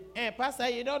Say, Dieu. Pastor,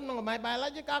 you don't know. My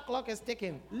biological clock is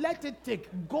ticking. Let it tick.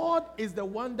 God is the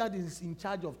one that is in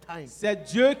charge of time. C'est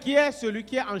Dieu qui est celui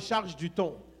qui est en charge du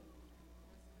temps.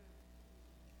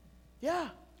 Yeah.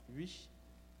 Oui.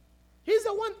 He's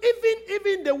the one,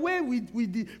 even the way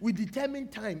we determine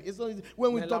time. It's always,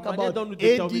 when we Mais la talk manière about dont nous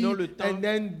déterminons le AD temps, and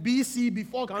then BC,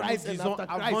 before quand nous Christ and disons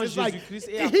after avant Christ, it's like, Jésus-Christ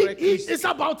et après Christ, it's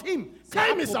about him. c'est à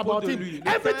Time is propos about de him. lui. Le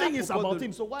temps est Everything à is propos about de him.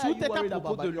 lui. So why are Tout you est à worried propos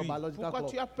about de your lui. biological Pourquoi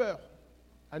clock? tu as peur?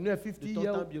 I know a temps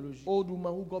 50-year-old biologique. old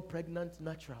woman who got pregnant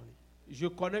naturally. Je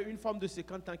connais une femme de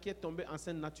 50 ans qui est tombée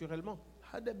enceinte naturellement.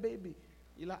 Had a baby.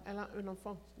 Elle a un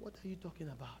enfant. What are you talking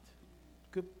about?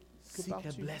 Que Seek a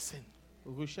parles-tu? blessing.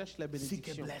 Recherche la Seek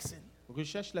a bénédiction. blessing.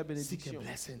 Recherche la Seek a bénédiction.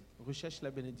 blessing. Recherche la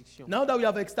bénédiction. Now that we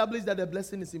have established that a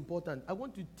blessing is important, I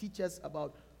want to teach us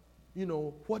about,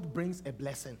 what brings a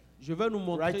blessing. Je vais nous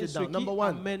Write montrer it ce down. qui Number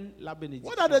one. amène la bénédiction.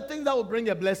 What are the things that will bring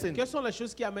a blessing? Quelles sont les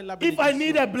choses qui amènent la If bénédiction? I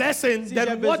need a blessing, Si j'ai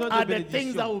then what besoin de are the bénédiction?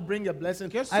 things that will bring a blessing?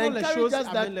 Quelles I sont les encourage choses us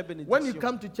qui that amènent la when you bénédiction?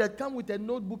 come to church, come with a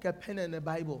notebook, a pen, and a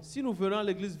Bible. Si nous venons à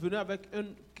l'église, venez avec un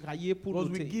cahier pour Because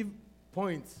we noter. give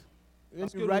points. When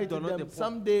Parce que you nous write donnons them, des points.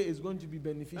 someday it's going to be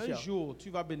Un beneficial. jour, tu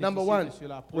vas bénéficier Number one, de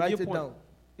cela. write Premier it point, down.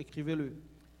 écrivez-le.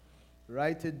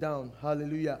 Write it down.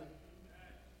 Hallelujah.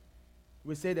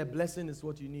 We say the blessing is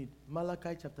what you need.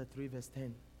 Malachi chapter 3, verse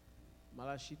 10.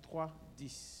 Malachie 3, 10.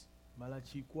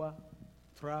 Malachi quoi?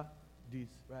 Tra, this,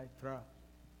 right? Tra.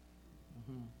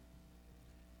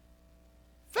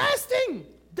 First thing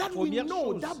that we Première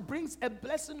know chose that brings a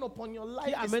blessing upon your life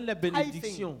Qui amène la is tithing.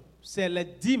 bénédiction? C'est les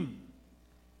dîmes.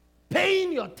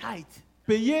 Paying your tithe.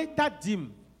 Payer ta dîme.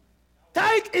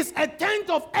 Tithe is a tenth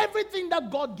of everything that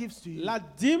God gives to you. La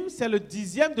dîme, c'est le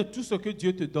 10e de tout ce que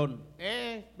Dieu te donne.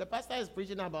 The pastor is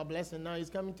preaching about blessing now. He's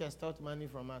coming to extort money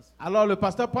from us. Alors le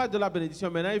pasteur parle de la bénédiction.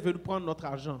 Maintenant, il veut nous prendre notre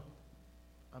argent.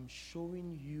 I'm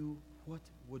showing you what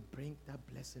would bring that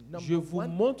blessing. Je vous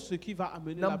montre ce qui va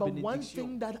amener la Number one bénédiction.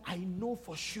 thing that I know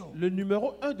for sure Le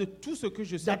numéro 1 de tout ce que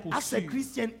je sais that pour as a sûr,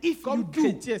 Christian, if you comme do,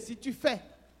 chrétien, si tu fais,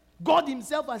 God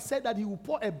Himself has said that He will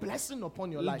pour a blessing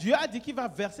upon your life. Dieu a dit qu'il va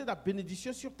verser la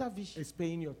bénédiction sur ta vie. It's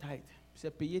paying your tithe.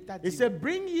 C'est payer ta He dîme. said,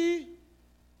 bring ye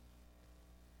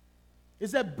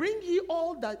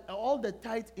all the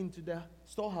tithe into the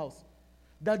storehouse,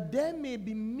 that there may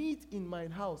be meat in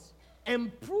mine house.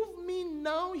 And prove me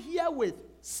now herewith,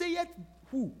 saith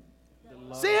who?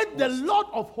 Saith the Lord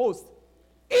of hosts.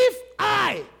 If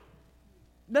I,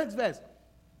 next verse,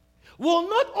 will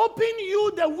not open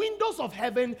you the windows of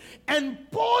heaven and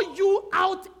pour you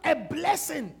out a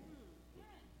blessing.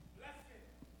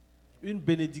 Une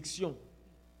bénédiction.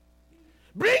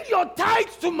 Bring your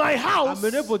tithes to my house.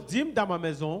 Amenez vos dîmes dans ma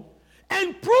maison.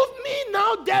 And prove me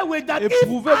now therewith that Et if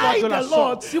prouvez-moi I, de la the Lord,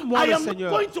 sorte, si moi, I le am Seigneur,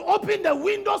 going to open the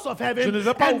windows of heaven je ne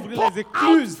vais pas and ouvrir pour les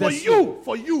écluses out des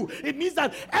for you. It means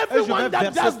that je vais everyone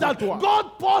that verser does pour that, toi.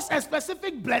 God pours a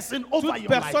specific blessing over Toute your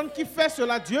personne life. qui fait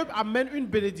cela, Dieu amène une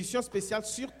bénédiction spéciale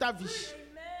sur ta vie.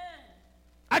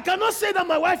 I cannot say that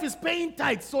my wife is paying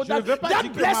tithes so Je ne that veux pas dire that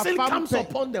que ma blessing femme comes paie.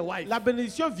 upon the wife. La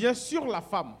bénédiction vient sur la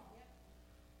femme.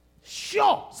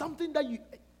 Sure, something that you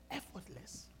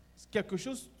effortless. C'est quelque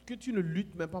chose que tu ne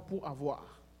luttes même pas pour avoir.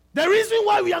 The reason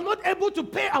why we are not able to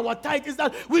pay our tithe is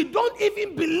that we don't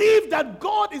even believe that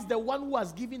God is the one who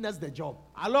has given us the job.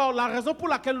 Alors, la raison pour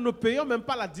laquelle nous ne payons même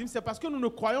pas la dîme, c'est parce que nous ne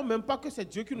croyons même pas que c'est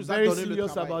Dieu qui nous a Very donné le serious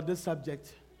travail. about this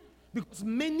subject. Because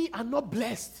many are not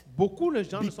blessed Beaucoup de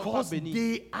gens ne sont pas because bénis.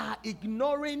 they are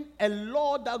ignoring a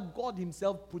law that God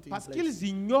Himself put in Parce place. qu'ils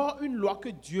ignorent une loi que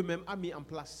Dieu même a mis en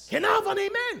place. Can I have an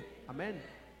amen? Amen.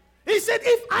 He said,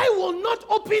 if I will not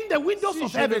open the windows Si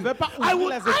of je ne heaven, vais pas I ouvrir will,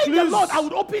 les I the écluses, Lord, I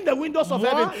would open the windows of moi,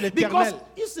 heaven. l'Éternel. Because,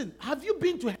 listen, have you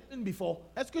been to heaven before?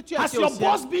 Est-ce que tu as Has été au your ciel?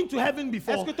 boss been to heaven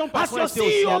before? Est-ce que ton Has patron your a été au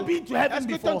CEO ciel? been to heaven Est-ce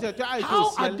que before? ton directeur a été au How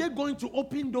are ciel? they going to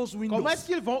open those windows? Comment est-ce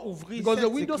qu'ils vont ouvrir Because the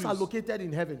cette windows are écluse? located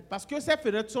in heaven. Parce que ces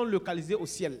fenêtres sont localisées au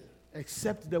ciel.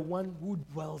 Except the one who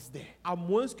dwells there. À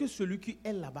moins que celui qui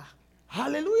est là-bas.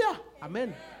 Hallelujah.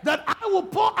 Amen. That I will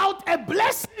pour out a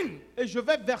blessing. Et je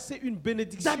vais verser une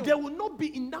bénédiction. That there will not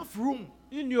be enough room.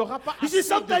 Il n'y aura pas You see, assez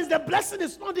sometimes de... the blessing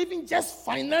is not even just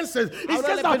finances. It's Alors,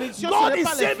 just les that bénédictions, God ce n'est is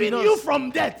pas les saving finances. you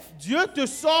from death. Dieu te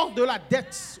sort de la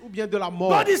dette ou bien de la mort.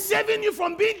 God is saving you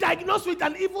from being diagnosed with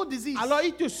an evil disease. Alors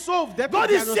il te sauve d'être God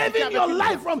is diagnostiqué saving avec your une life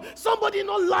dette. from somebody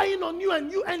not lying on you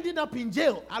and you ending up in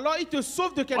jail. Alors il te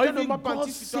sauve de Or quelqu'un de even menti God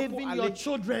sur toi pour saving aller. your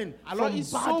children Alors from il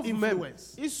bad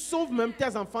sauve même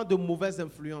tes enfants de mauvaises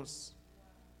influences.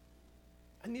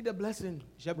 I need a blessing.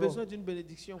 J'ai Bro, besoin d'une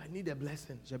bénédiction. I need a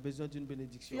blessing. J'ai besoin d'une If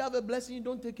bénédiction. you have a blessing, you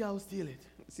don't take it, I'll steal it.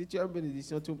 Si tu as une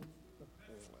bénédiction, tu...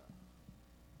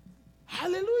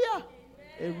 Hallelujah.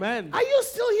 Amen. Are you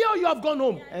still here or you have gone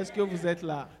home? Est-ce que vous êtes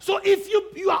là? So if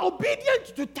you are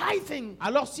obedient to tithing,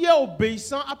 Alors si tu es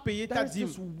obéissant à payer ta there is dîme,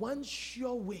 just one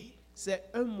sure way c'est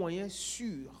un moyen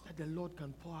sûr that the Lord can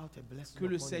pour out a blessing que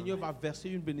le upon Seigneur your va life. verser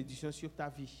une bénédiction sur ta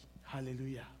vie.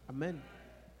 Hallelujah. Amen.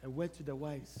 A word to the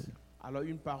wise Alors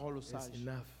une parole au is sage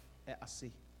enough. est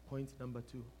assez. Point number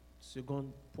 2.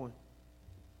 Second point.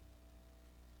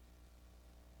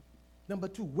 Number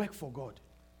 2, work for God.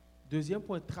 Deuxième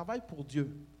point, travaille pour Dieu.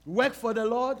 Work for the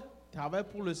Lord. Travaille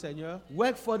pour le Seigneur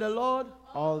Work for the Lord.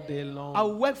 all day long.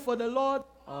 I'll work for the Lord.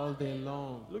 All day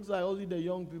long. Looks like only the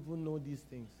young people know these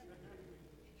things.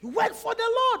 You work for the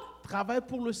Lord. Travaille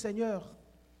pour le Seigneur.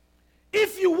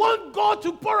 If you want God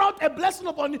to pour out a blessing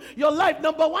upon your life,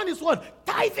 number 1 is what?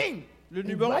 Tithing. Le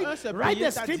numéro un, c'est Write payer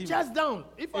the ta dîme. scriptures down.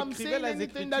 If I'm Écrivez saying les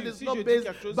anything that Écritures. is Si not je dis based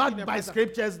quelque chose qui backed n'est by pas ça.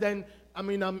 scriptures, then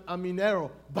I'm in error.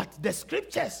 But the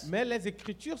scriptures. Mais les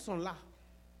Écritures sont là.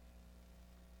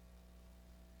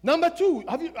 Number 2,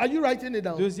 are you writing it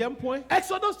down? Deuxième point,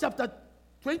 Exodus chapter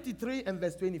 23 and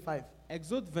verse 25.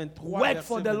 Exode 23, Work verset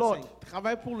for the 25. Lord.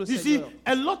 Travaille pour le You see, Seigneur.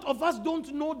 a lot of us don't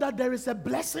know that there is a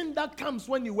blessing that comes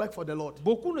when you work for the Lord.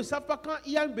 Beaucoup ne savent pas quand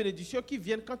il y a une bénédiction qui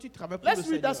vient quand tu travailles pour Let's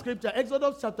le read that Seigneur. scripture,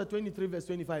 Exodus chapter 23, verse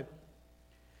 25.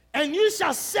 And you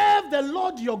shall serve the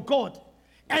Lord your God,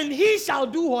 and he shall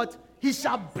do what? He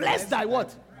shall bless thy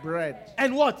what? Bread.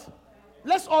 And what?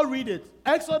 Let's all read it.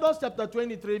 Exodus chapter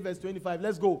 23, verse 25.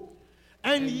 Let's go.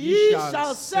 And ye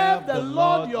shall serve the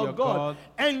Lord your God,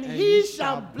 and he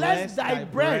shall bless thy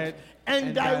bread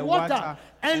and thy water,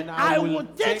 and I will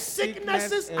take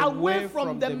sicknesses away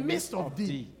from the midst of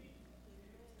thee.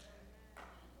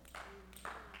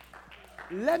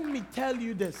 Let me tell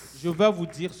you this. Je vais vous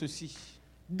dire ceci.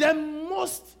 The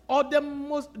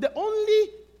only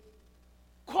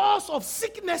cause of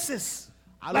sicknesses,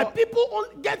 Alors- like people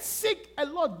get sick a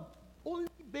lot only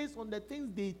based on the things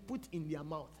they put in their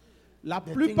mouth. La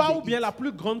The plupart things ou they bien eat. la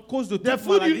plus grande cause de The toute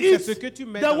food you maladie, eat, c'est ce que tu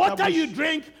mets the dans ta water bouche. you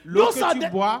drink, L'eau those que are tu the,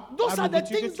 bois, those la are the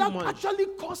nourriture que things tu that manges. actually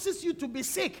causes you to be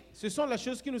sick Ce sont les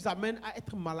choses qui nous amènent à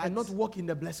être and malades not walk in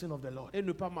the blessing of the Lord. et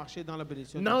ne pas marcher dans la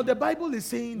bénédiction de Now Dieu. the Bible is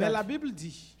saying Mais la that Bible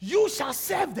dit, you shall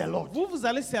serve the Lord. vous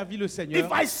allez servir le Seigneur.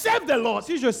 If I serve the Lord,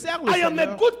 Si je sers le I am a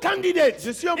Seigneur, good candidate. Je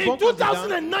suis un In bon candidat.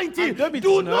 2019, En 2019,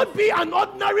 do not be an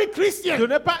ordinary Christian.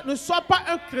 ne sois pas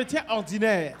un chrétien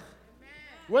ordinaire.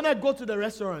 When I go to the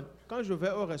restaurant, Quand je vais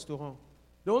au restaurant,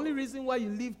 the only reason why you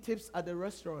leave tips at the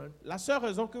restaurant la seule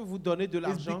raison que vous donnez de is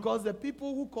l'argent, because the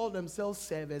people who call themselves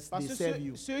servers, parce they que serve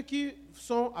you. ceux qui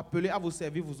sont appelés à vous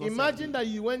servir vous ont Imagine servi. that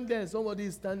you went there and somebody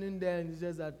is standing there and he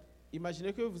says that,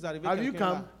 Imaginez que vous arrivez Have you quelqu'un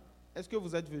come? là. Est-ce que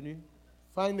vous êtes venu?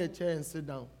 find a chair and sit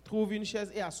down. Trouve une chaise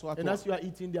et And assois-toi. as you are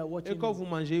eating, they are Et watching quand you. vous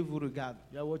mangez, ils vous regardent.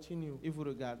 They are watching you. Ils vous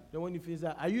regardent. Then when you finish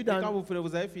that, are you Et quand done?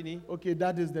 vous avez fini, Okay,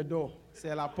 that is the door.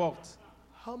 c'est la porte.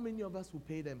 How many of us will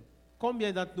pay them?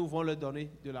 Combien d'entre nous vont leur donner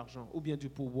de l'argent ou bien du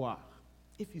pourboire?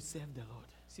 If you serve the Lord,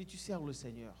 Si tu sers le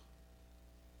Seigneur,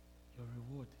 your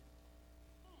reward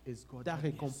is God. ta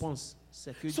récompense,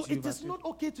 c'est que So Dieu it va is te... not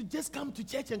okay to just come to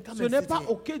church and come Ce and n'est sit pas here.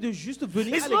 ok de juste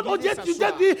venir It's à not l'église et okay to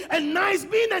s'asseoir. just be a nice,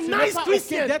 being a Ce n'est nice pas ok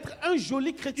Christian. d'être un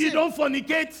joli You chrétien. don't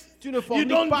fornicate. Tu ne You forniques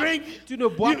don't pas. drink. Tu ne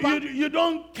bois pas. You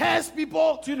don't curse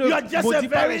people. Tu ne You are just a maudis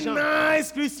pas les very gens. nice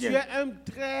Tu Christian. es un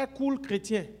très cool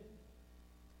chrétien.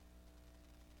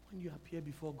 When you appear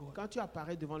before God, Quand tu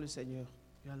apparais devant le Seigneur,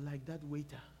 you are like that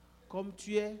waiter. comme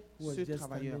tu es Who was ce just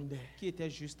travailleur standing there. qui était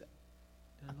juste,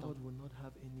 The Attends. Lord will not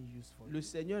have any use for you. le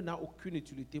Seigneur n'a aucune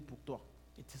utilité pour toi.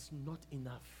 It is not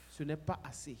enough. Ce n'est pas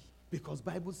assez. Because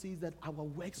Bible says that our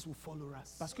works will follow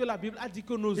us. Parce que la Bible a dit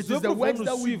que nos It is œuvres the vont works nous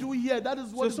that we suivre. do here. That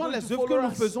is what Ce is sont going les to œuvres que follow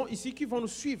nous us. faisons ici qui vont nous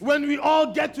suivre. When we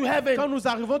all get to Quand heaven, nous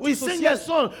arrivons we tous au sing ciel, a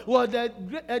song. What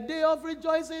a day of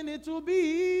rejoicing it will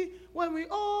be when we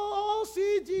all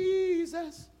see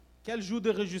Jesus. quel jour de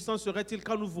réjouissance serait-il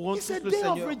quand nous verrons It's tous a le day of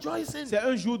Seigneur? rejoicing. C'est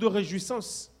un jour de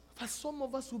réjouissance. But some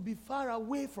of us will be far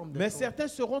away from the Mais throne, certains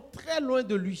seront très loin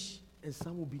de lui and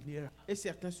some will be near. et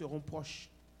certains seront proches.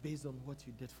 based on what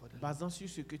you did for the Lord. basant sur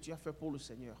ce que tu as fait pour le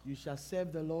Seigneur. You shall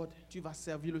serve the Lord, Tu vas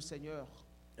servir le Seigneur.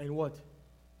 and what?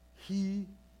 He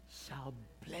shall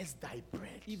bless thy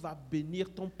bread Il va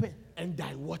bénir ton pain and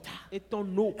thy water. et ton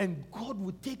eau. And God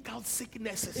will take out Et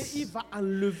sicknesses. il va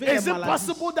enlever Is les it maladies.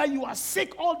 possible that you are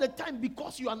sick all the time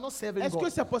because you are not serving Est-ce que God?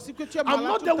 c'est possible que tu es I'm malade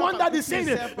not tout the le temps one parce that que is tu ne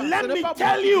saying sers it. pas? Let Ce n'est me pas tell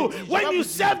moi qui you, le dis. Je vais when vous you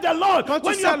dire. serve the Lord, Quand tu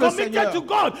when you sers are le committed Seigneur, to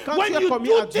God, quand when tu es you commis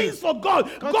do à Dieu, things for God,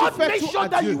 quand God tu fais makes tout sure à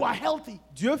that Dieu, you are healthy.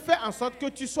 Dieu fait en sorte que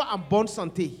tu sois en bonne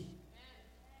santé.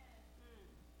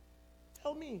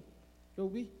 Tell me,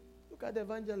 Oui, look at the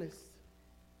evangelists.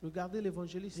 regardez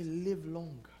l'évangéliste. They live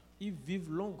long. Ils vivent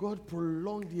long. God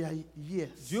prolong their years.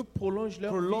 Dieu prolonge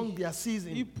leur Prolong vie. their season.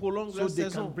 Il prolonge So leur they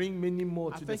saison can bring many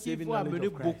more to afin the qu'il saving faut knowledge amener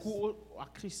of Christ. beaucoup à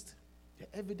Christ. The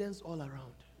evidence all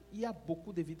around. Il y a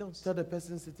beaucoup d'évidence. Tell the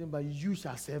person sitting by you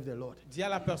shall serve the Lord. Dis à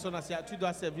la personne assise, tu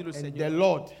dois servir le And the Seigneur.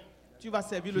 Lord, Tu vas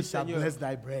servir He le shall Seigneur. bless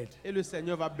thy bread. Et le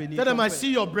Seigneur va bénir Tell ton them, I pain.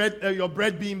 see your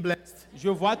bread being blessed. Je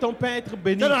vois ton pain être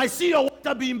béni. Tell them, I see your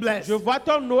water being blessed. Je vois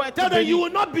ton eau être Tell them, you bénie.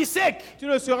 will not be sick. Tu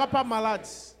ne seras pas malade.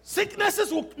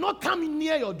 Sicknesses will not come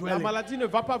near your La dwelling. maladie ne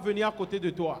va pas venir à côté de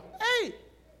toi. Hey,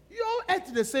 you all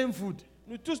ate the same food.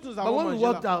 Nous tous, nous But avons when we mangé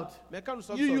walked là. out, Mais quand nous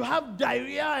sommes you sortis, have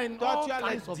diarrhea and toi, all tu as la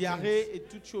kinds of diarrhée things. et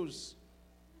toutes choses.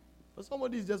 But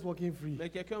somebody is just walking free. Mais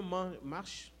quelqu'un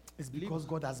marche. It's libre. because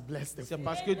God has blessed the C'est food.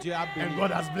 parce que Dieu a béni. And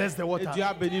God has blessed the Et water. Dieu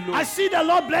a béni l'eau. I see the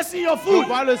Lord blessing your food. Je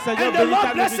vois le Seigneur And the bénir Lord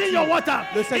ta blessing nourriture. your water.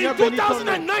 Le Seigneur In bénit ton eau.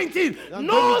 2019, En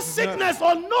no 2019, sickness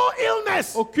or no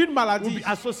illness Aucune will maladie be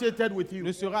associated with you.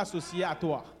 ne sera associée à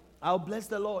toi. I'll bless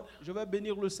the Lord Je vais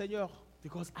bénir le Seigneur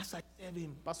because as I serve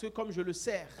Him, parce que comme je le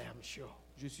sers, I am sure.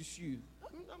 je suis sûr.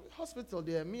 I'm hospital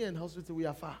there. Me and hospital, we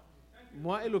are far.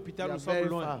 Moi et l'hôpital, We nous are very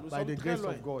sommes loin. far Nous by sommes the très grace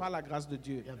loin of God. par la grâce de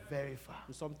Dieu. We are very far.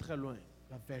 Nous sommes très loin.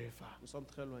 We are very far. Nous sommes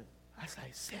très loin. As I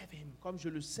serve Him, Comme je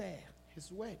le sers,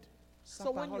 His word. sa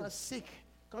So when you parole. are sick,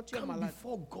 Quand tu es come malade,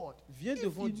 before God. viens If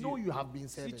devant you Dieu. know you have been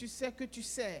Si serving, tu sais que tu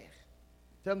sers,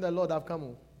 tell the Lord I've come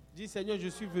home. dis Seigneur, je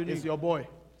suis venu. It's your boy.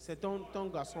 C'est ton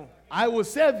garçon. I will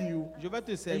serve you, Je vais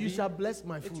te and you servir shall bless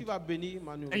my et tu food, vas bénir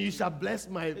ma and you nourriture. shall bless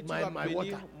my Et tu vas bénir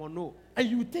water, mon eau. and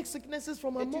you take sicknesses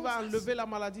from Et tu among vas us. enlever la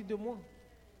maladie de moi.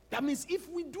 That means if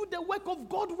we do the work of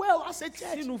God well as a Si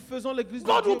church, nous faisons l'église de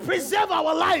God Dieu, will preserve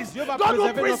our lives. Dieu va God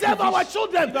will préserver notre preserve vie. our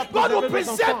children. Il va God will préserver nos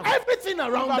preserve enfants. everything il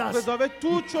around va us. préserver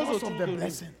toutes choses Because autour of de the nous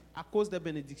blessing. à cause des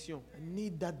bénédictions. I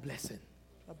need that blessing,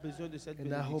 Tu as besoin de cette and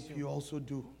I hope you bénédiction. also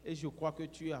do. Et je crois que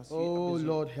tu as aussi Oh besoin.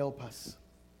 Lord, help us.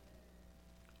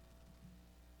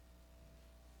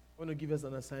 I want to give us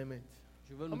an assignment.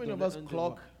 Je veux How nous many of donner us un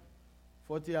clock devoir.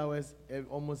 40 hours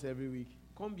almost every week?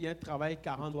 Combien travaillent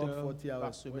 40 Clock heures 40 par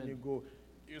hours. When you semaine? go,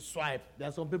 you swipe. There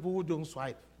are some people who don't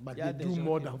swipe, but Il y a they des do gens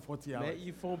more qui- than 40 hours. Mais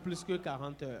ils font plus que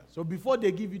 40 heures. So before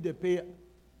they give you the pay,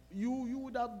 you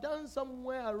would have done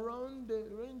somewhere around the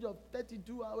range of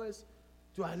 32 hours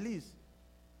to at least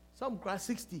some crash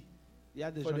 60 Il y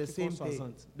a des for gens the qui font same pay.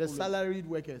 60. The pour le- salaried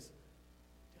workers,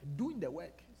 they're doing the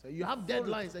work. So you have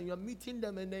deadlines and you're meeting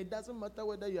them, and it doesn't matter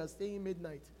whether you are staying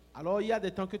midnight. Alors il y a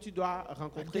des temps que tu dois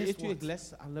rencontrer guess et tu what?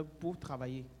 laisses pour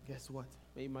travailler. Guess what?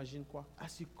 Mais imagine quoi?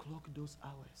 As you clock those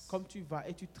hours, Comme tu vas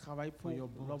et tu travailles pour, your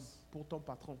boss. pour ton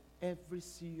patron. every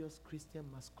serious Christian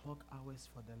must clock hours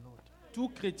for the Lord. Tout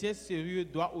chrétien sérieux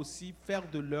doit aussi faire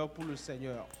de l'heure pour le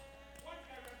Seigneur.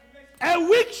 A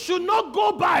week should not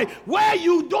go by where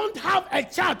you don't have a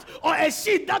chart or a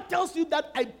sheet that tells you that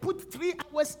I put 3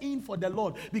 hours in for the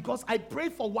Lord because I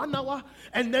prayed for 1 hour,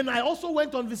 and then I also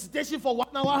went on visitation for 1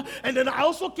 hour, and then I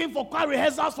also came for choir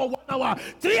rehearsals for 1 hour.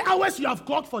 3 hours you have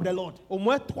clocked for the Lord. Au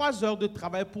moins 3 heures de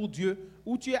travail pour Dieu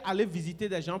où tu es allé visiter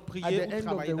des gens, At prier the ou end of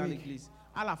travailler the dans week, l'église.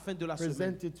 À la fin de la semaine,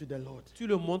 Present it to the Lord tu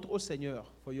le montres au Seigneur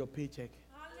for your paycheck.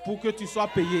 pour que tu sois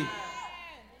payé.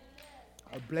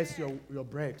 I'll bless your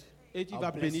bread. Et tu I'll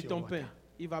vas bless bénir your ton water. pain.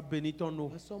 Il va bénir ton eau.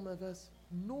 But some of us,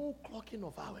 no clocking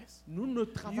of hours. Nous ne You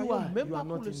travaillons are, même you pas are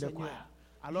pour not le in the Seigneur. choir.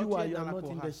 Alors You tu are, es you dans are la not in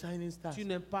the chorale. shining stars. Tu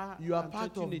n'aimes pas You are quand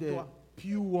part tu of the nettoies.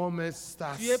 pew warmers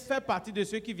stars. Tu es fait partie de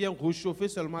ceux qui viennent réchauffer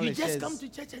seulement You les just chaises. come to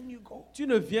church and you go. Tu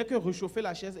ne viens que réchauffer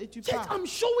la chaise et tu Church, pars. I'm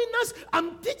showing us,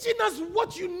 I'm teaching us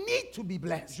what you need to be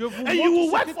blessed. Je vous And montre you will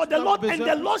ce work que for tu the as Lord, and besoin.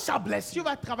 the Lord shall bless Tu you.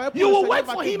 vas travailler pour You le will Seigneur, work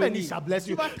va for te Him and He bénir. shall bless Tu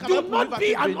you. vas travailler Do pour lui, not va be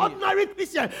te an bénir. ordinary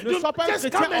Christian. Ne Do sois pas un just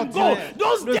chrétien come and go. ordinaire.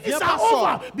 Those Ne days viens are pas seul.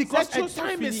 over because Ces a choses sont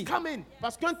time is finies. coming.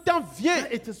 Parce qu'un temps vient.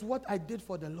 It is what I did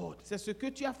for the Lord C'est ce que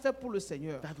tu as fait pour le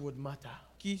Seigneur that would matter.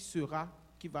 qui sera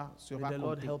May the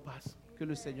Lord compté. help us. Que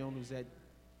le Seigneur nous aide.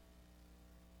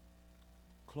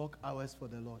 Clock hours for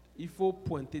the Lord. Il faut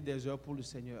pointer des heures pour le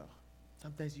Seigneur.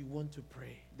 Sometimes you want to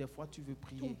pray. Des fois, tu veux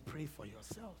prier. Don't pray for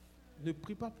yourself. Ne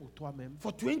prie pas pour toi-même.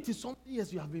 For 20 something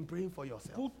years, you have been praying for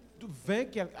yourself. Pour 20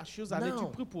 quelque chose années, Now. tu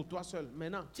pries pour toi seul.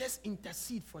 Maintenant, Just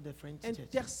intercede for the French church.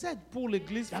 intercède pour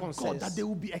l'église That God, that française. they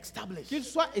will be established. Qu'il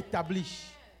soit établi.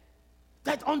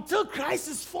 That until Christ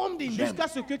is formed in them. Jusqu'à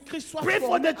ce que Christ soit Pray for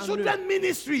formé the en eux. children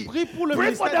ministry. Prie pour le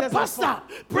Pray for ministère the des pastor. enfants.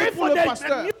 Pray Prie pour for le the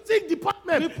pasteur. music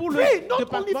department. Prie pour le Pray not only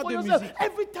département for de yourself. musique.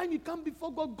 Every time you come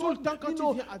before God, Tout le God, temps quand you tu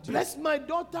know, viens à Dieu. bless my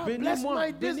daughter, bless Bénis-moi,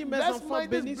 my this, bénis mes bless enfants, my this,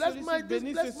 bénis bless celui-ci, my this,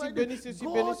 bénis bless ceci, my bénis this. ceci,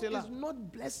 bénis God cela. is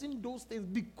not blessing those things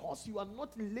because you are not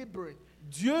laboring.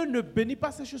 Dieu ne bénit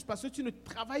pas ces choses parce que tu ne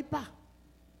travailles pas.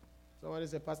 Somebody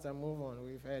say, Pastor, move on.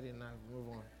 We've heard enough. Move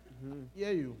on.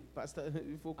 Hear you. Pasteur,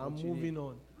 il faut I'm continuer. moving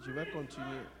on. Je vais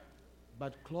continuer.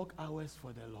 But clock hours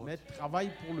for the Lord. Mais travaille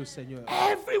pour le Seigneur.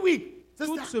 Every week. Toute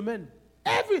Sister, semaine,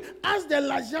 as the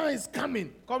l'argent is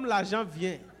coming, comme l'argent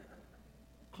vient,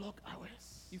 clock hours.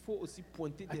 il faut aussi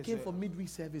pointer I des came for heures. midweek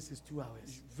services 2 hours.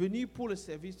 Venir pour le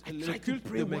service, I le try to culte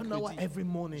pray de 1 hour mercredi. every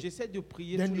morning. J'essaie de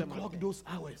prier Then tous you les clock matins. those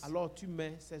hours. Alors tu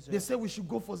mets 16 They heures. say we should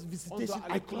go for On visitation. doit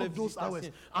aller I pour les clock those hours.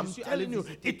 visitations. I'm Je suis telling allé you,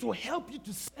 visiter. it will help you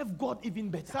to serve God even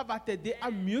better. Ça va t'aider à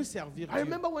mieux servir I Dieu.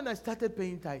 remember when I started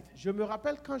paying tithe, Je me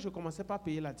rappelle quand je commençais pas à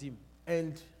payer la dîme.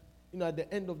 and at the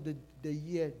end of the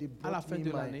year, they À la brought fin me de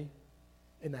my, l'année,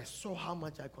 and I saw how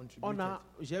much I contributed.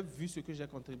 j'ai vu ce que j'ai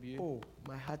contribué. Oh,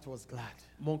 my heart was glad.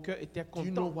 Mon cœur était Do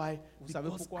you know content. why? Vous savez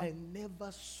Because pourquoi? I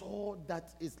never saw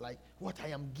that it's like what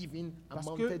I am giving Parce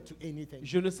que amounted to anything.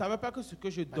 Je ne savais pas que ce que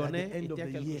je at the donnais end of était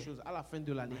the quelque year, chose. À la fin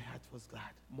de My l'année, heart was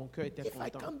glad. mon cœur était If I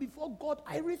content. come before God,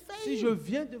 I refrain. Si je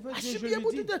viens devant I Dieu, should je be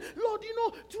able lui to dis, tell, Lord, you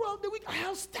know, throughout the week I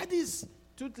have studies.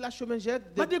 toute la semaine, j'ai des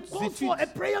But they called for a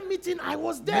études. prayer meeting. I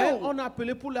was Mais there. on a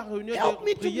appelé pour la réunion Help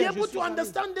me de to be prière. able Je suis to allé.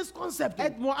 understand this concept.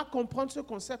 Aide-moi à comprendre ce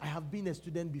concept. I have been a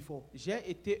student before. J'ai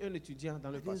été un étudiant dans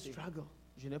I le didn't passé. struggle.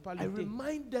 Je n'ai pas I lutté.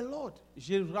 remind the Lord.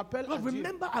 Je rappelle à Lord, Dieu.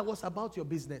 remember I was about your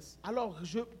business. Alors,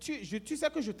 tu sais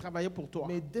que je travaillais pour toi.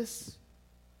 May this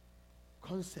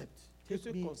concept Que take ce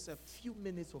me concept. few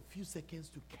minutes or few seconds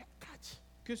to catch.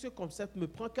 Que ce concept me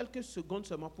prend quelques secondes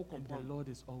seulement pour And the comprendre. Lord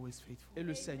is always faithful. Et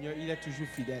le Seigneur, il est toujours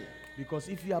fidèle. Because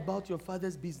if you're about your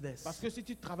father's business, Parce que si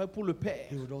tu travailles pour le Père,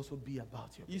 he would also be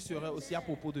about your il serait aussi à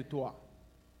propos de toi.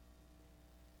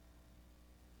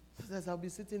 business. I'll be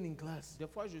sitting in class. Des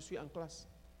fois, je suis en classe.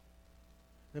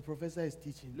 The professor is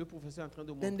teaching. Le professeur est en train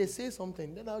de Then montrer. they say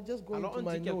something. Then I'll just go Alors, into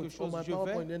on my dit quelque notes or chose, my je vais-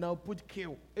 PowerPoint. Then I'll put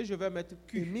Q. Et je vais mettre It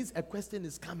Q. means a question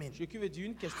is coming. Ce qui veut dire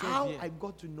une question How vient. I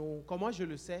got to know? Comment je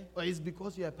le sais? Or it's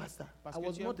because you're a pastor. Parce I que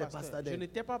was tu es un not a pasteur. pastor Je then.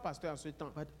 n'étais pas pasteur en ce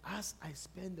temps. But as I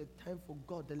spend the time for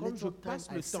God, the Comme je little time passe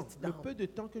I le temps, sit le down, peu de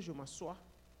temps que je m'assois,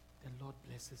 the Lord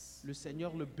blesses. le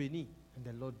Seigneur le bénit. And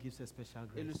the Lord gives a special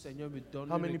Et le grace. Seigneur me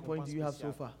donne How une many points récompense do you have so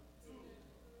spéciale. far?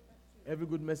 Every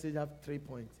good message have 3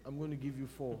 points. I'm going to give you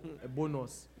 4, a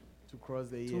bonus to cross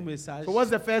the Tout year. message. So what's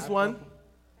the first one?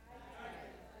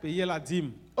 Payer la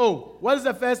dîme. Oh, what is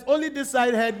the first? Only this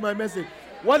side heard my message.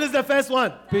 What is the first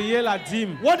one? Payer la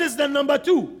dîme. What is the number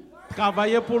 2?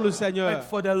 Travailler pour le Seigneur. Work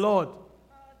for the Lord.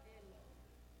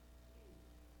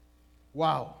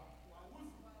 Wow.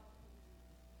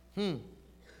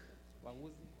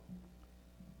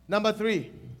 Number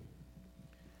 3.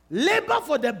 Labor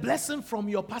for the blessing from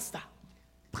your pastor.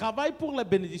 Travaille pour la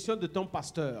bénédiction de ton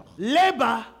pasteur.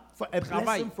 Labor for a Travail.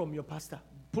 blessing from your pastor.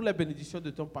 Pour la bénédiction de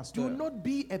ton Do pasteur. not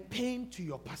be a pain to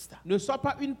your pastor. Ne sois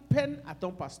pas une peine à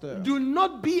ton pasteur. Do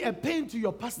not be a pain to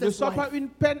your Ne pastor's sois pas wife. une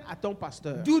peine à ton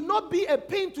pasteur. Do not be a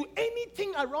pain to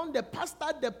anything around the pastor,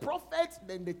 the prophets,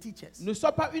 and the teachers. Ne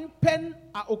sois pas une peine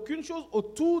à aucune chose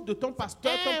autour de ton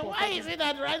pasteur. Ton Why prophète. is it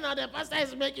that right now the pastor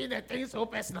is making the thing so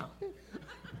personal?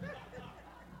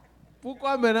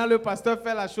 Pourquoi maintenant le pasteur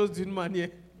fait la chose d'une manière?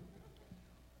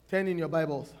 Turn in your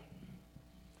Bibles.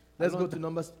 Let's Allons go to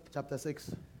Numbers chapter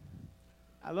 6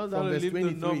 Allons dans From le verse livre de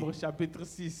 23. Nombres, chapitre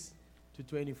 6. to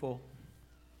 24.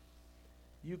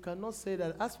 You cannot say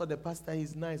that as for the pastor,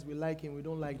 he's nice, we like him, we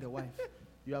don't like the wife.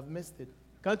 You have missed it.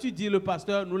 Quand tu dis le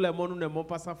pasteur, nous l'aimons, nous n'aimons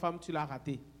pas sa femme, tu l'as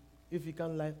raté. If you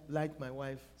can't like my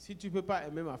wife, Si tu ne peux pas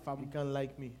aimer ma you femme, can't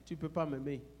like me. tu ne peux pas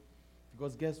m'aimer.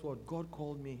 Because guess what? God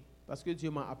called me Parce que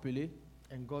Dieu m'a appelé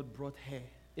and God brought her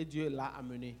et Dieu l'a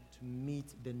amené to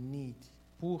meet the need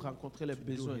pour rencontrer les to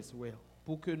do besoins, his will.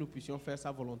 pour que nous puissions faire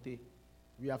sa volonté.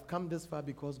 We have come this far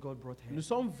because God brought her. Nous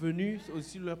sommes venus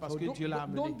aussi loin parce So que Dieu l'a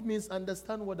amené. don't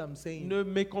misunderstand what I'm saying. Ne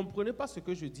me comprenez pas ce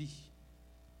que je dis.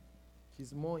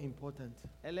 She's more important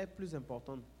Elle est plus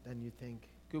importante than you think.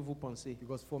 que vous pensez.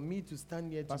 Because for me to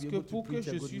stand here to Parce be que able to pour que preach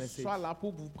a je good message, sois là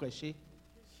pour vous prêcher,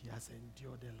 she has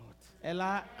endured a lot. elle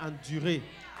a enduré.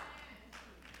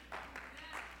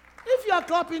 If you are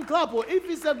clapping, clap. Or if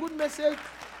it's a good message,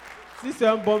 Si c'est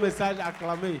un bon message,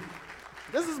 acclamez.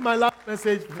 this is my last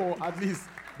message for at least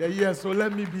the year. So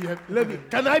let me be.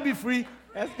 Can I be free?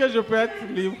 Est-ce que je peux être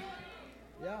libre?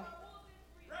 Yeah.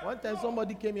 One time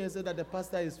somebody came here and said that the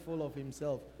pastor is full of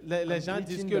himself. Les I'm gens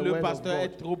disent preaching que the le word of pasteur est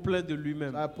God. trop plein de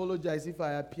lui-même. I apologize if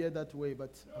I appear that way, but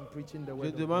I'm preaching the Je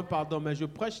word of demande God. pardon, mais je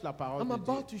prêche la parole I'm de Dieu.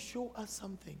 about to show us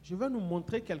something. Je vais nous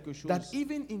montrer quelque chose. That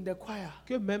even in the choir,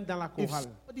 Que même dans la if chorale,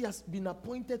 somebody has been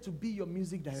appointed to be your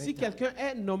music si director, quelqu'un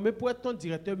est nommé pour être ton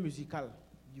directeur musical,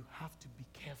 you have to be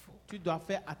careful tu dois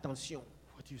faire attention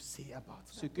what you say about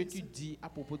ce that que tu person, dis à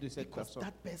propos de cette because personne.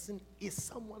 that person is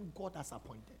someone God has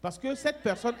appointed. Parce que cette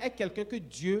personne est quelqu'un que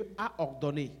Dieu a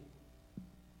ordonné.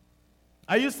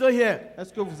 Are you still here?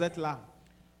 Est-ce que vous êtes là?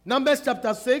 Numbers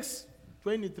chapter 6,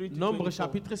 23 to Nombre 24.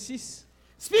 chapitre 6.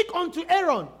 Speak unto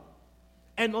Aaron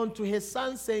and unto his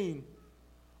sons, saying,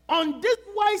 on this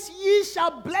wise ye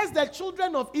shall bless the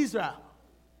children of Israel.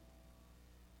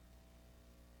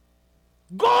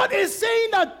 God is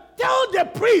saying that tell the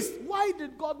priest. Why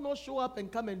did God not show up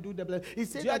and come and do the blessing? He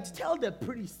said Dieu a that dit- tell the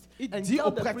priest Il and dit tell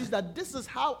au the prêtre. priest that this is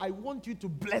how I want you to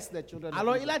bless the children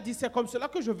Alors of il Israel. a dit, c'est comme cela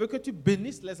que je veux que tu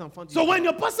bénisses les enfants So d'Israël. when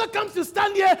your pastor comes to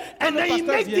stand here and le then he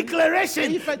pasteur makes vient, declaration, et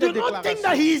il fait des do not think déclarations.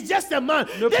 that he is just a man.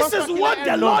 Ne This pense pas is qu'il what est the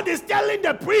un Lord homme. is telling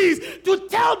the priest to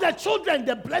tell the children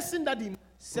the blessing that he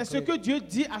C'est ce que Dieu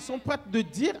dit à son prêtre de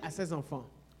dire à ses enfants.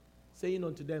 saying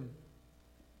unto them,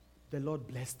 the Lord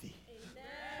bless thee.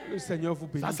 Le Seigneur vous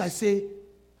So as bénisse. I say,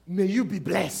 may you be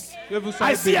blessed. Que vous I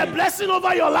soyez see a bénis. blessing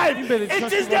over your life. Une bénédiction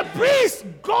It is sur the votre vie. priest.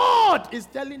 God is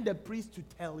telling the priest to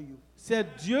tell you. C'est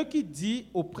Dieu qui dit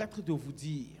au prêtre de vous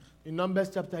dire. In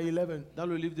Numbers chapter 11, Dans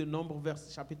le livre de Nombre,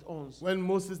 chapitre 11. when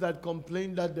Moses had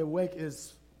complained that the work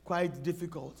is quite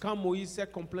difficult, Quand Moïse s'est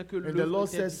complaint que and the l'œuvre Lord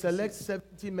était says, select difficile,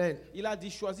 70 men, il a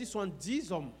dit, choisis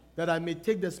 70 hommes. that I may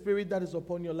take the spirit that is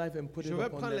upon your life and put Je it vais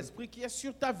upon prendre them. l'esprit qui est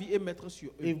sur ta vie et mettre sur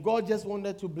eux. If God just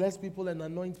wanted to bless people and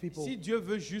anoint people, Si Dieu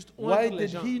veut juste why oindre les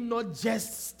did gens, he not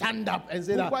just stand up and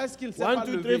say that Pourquoi est-ce qu'il s'est 1, pas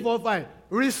 2, levé? 3, 4, 5,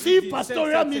 il receive dit,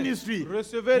 pastoral 7, ministry.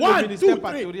 recevez 1, le 2, ministère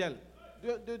 3. pastoriel.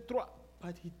 2, 3.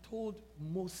 But he told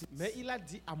Moses Mais il a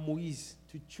dit à Moïse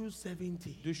to choose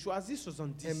 70 de choisir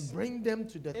and 70 bring them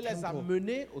to the et les temple,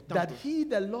 amener au that temple. he,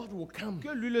 the Lord, will come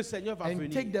Que lui, le Seigneur, va and venir.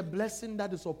 take the blessing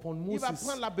that is upon Il va Moses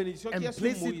prendre la bénédiction qui and est sur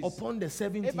place it Moïse upon the et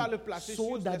 70 va le placer so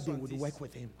sur that les they would 70 work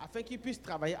with him. afin qu'il puisse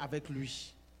travailler avec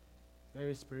lui.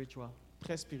 Very spiritual.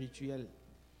 Très spirituel.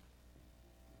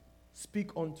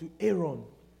 Speak unto Aaron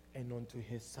and unto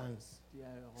his sons,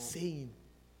 saying,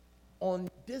 on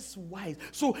this wise.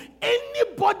 So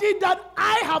anybody that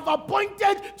I have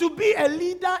appointed to be a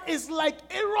leader is like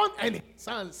Aaron and his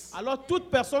sons. Alors, toute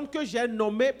personne que j'ai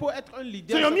nommée pour être un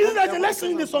leader. So your c'est music comme as a Aaron lesson in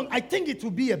et this ses song, enfants. I think it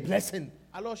will be a blessing.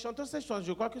 Alors, chantons cette chanson,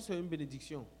 je crois que c'est une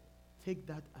bénédiction. Take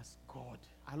that as God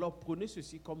Alors, prenez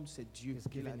ceci comme c'est Dieu is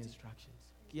qui l'a giving dit, instructions.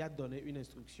 qui a donné une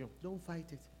instruction. Don't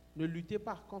fight it. Ne luttez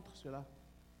pas contre cela.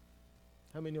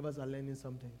 How many of us are learning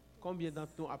something? Combien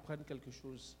d'entre nous apprennent quelque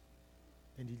chose?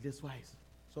 And he is wise.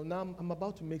 So now I'm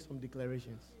about to make some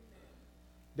declarations.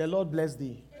 The Lord bless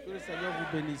thee Que le Seigneur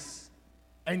vous bénisse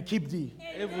and keep thee.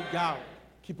 et vous garde.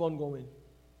 Keep on going.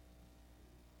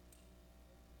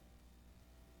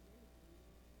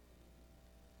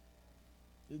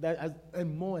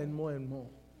 And more and more and more.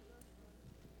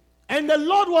 And the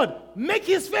Lord would make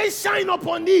his face shine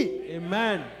upon thee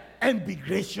Amen. and be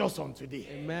gracious unto thee.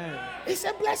 Amen. It's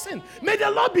a blessing. May the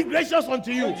Lord be gracious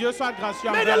unto Que you. Dieu soit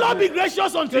gracieux May the envers Lord vous. be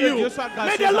gracious unto Que you. Dieu soit May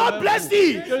gracieux the Lord envers bless vous.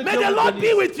 thee. Que May Dieu the vous Lord be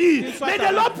bénisse. with thee. Qu'il soit May the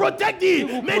avec Lord vous. protect thee. Qu'il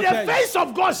vous May the protège. face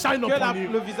of God shine Que upon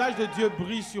le you. visage de Dieu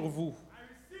brille sur vous.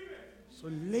 So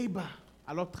labor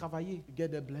Alors travaillez to get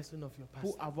the blessing of your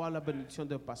pour pastor. avoir la bénédiction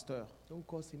d'un pasteur. Don't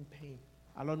cause him pain.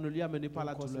 Alors ne lui amenez pas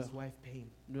la Don't cause douleur. his wife pain.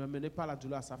 Ne amenez pas la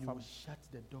douleur à sa You femme. will shut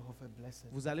the door of a blessing.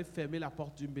 Vous allez fermer la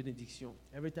porte d'une bénédiction.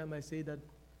 Every time I say that,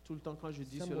 Tout le temps quand je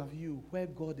dis some cela, of you, where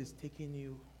God is taking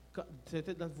you,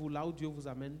 certains d'entre vous, là où Dieu vous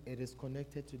amène, it is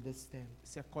connected to this stem.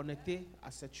 c'est connecté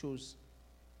à cette chose.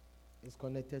 It's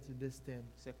connected to this stem.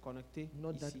 C'est connecté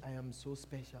Not that ici. I am so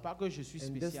special. Pas que je suis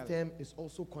And this spécial. stem is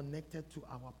also connected to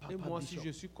our Et Papa moi aussi, Bishop.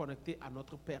 je suis connecté à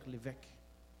notre Père l'évêque.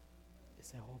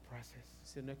 It's a whole process.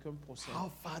 Ce n'est qu'un procès. How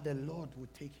far the Lord will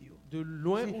take you. De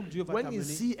loin See, où Dieu va when you t'amener.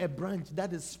 see a branch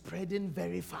that is spreading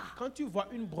very far, Quand tu vois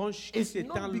une branche qui it's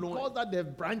s'étend not loin, because that the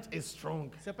branch is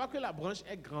strong. c'est pas que la branche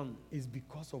est grande. It's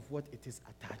because of what it is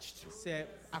attached to. C'est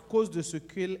à cause de ce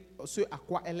à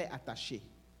quoi elle est attachée.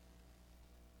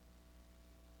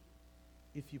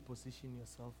 If you position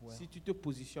yourself well, Si tu te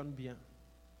positionnes bien,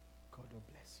 God will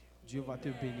bless you. Dieu va te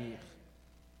bénir.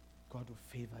 God will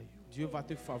favor you. Dieu va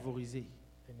te favoriser.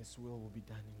 And His will will be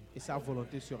done in you. Et sa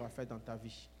volonté sera faite dans ta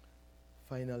vie.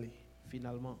 Finally,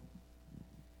 Finalement,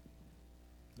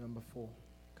 number 4.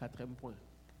 quatrième point.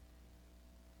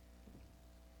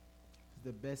 It's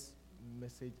the best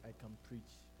message I can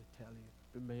preach, I tell you.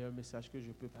 Le meilleur message que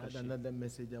je peux I had prêcher. another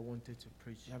message I wanted to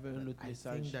preach. J'avais un but autre I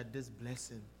message. think that this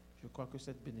blessing, Je crois que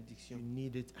cette bénédiction, you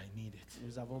need it, I need it.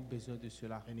 nous avons besoin de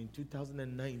cela. And in En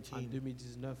 2019,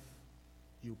 2019,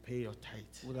 you pay your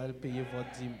tithe. vous allez payer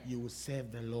votre dîme. You will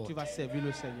serve the Lord. Tu vas servir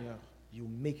le Seigneur. You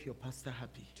make your pastor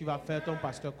happy. Tu vas faire ton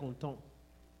pasteur content.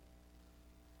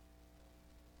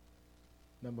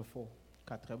 Number 4.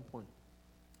 Quatrième point.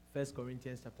 1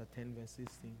 Corinthians chapter 10, verse 16.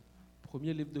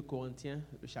 Premier livre de Corinthiens,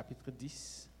 le chapitre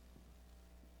 10.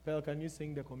 Pearl, can you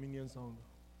sing the communion song?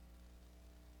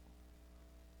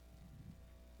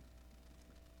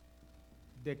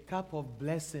 The cup of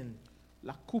blessing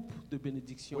La coupe de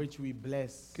bénédiction which we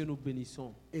bless, que nous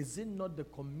bénissons. is it not the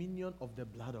communion of the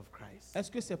blood of Christ? Est-ce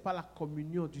que ce n'est pas la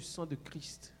communion du sang de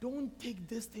Christ? Don't take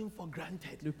this thing for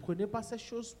granted. Ne prenez pas ces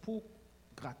choses pour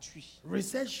gratuit.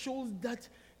 Research shows that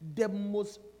the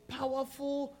most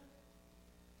powerful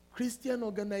Christian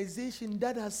organization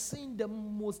that has seen the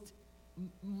most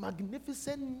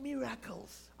magnificent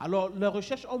miracles Alors, les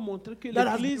recherches ont montré que That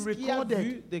has l'Église been qui a recorded.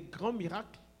 vu des grands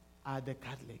miracles, are the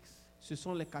Catholics, ce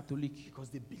sont les catholiques. because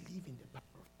they believe in the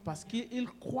power. Parce qu'ils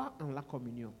croient en la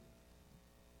communion.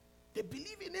 They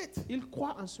believe in it. Ils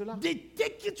croient en cela. They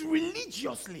take it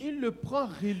religiously. Ils le prennent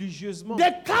religieusement.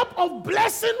 The cup of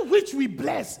blessing which we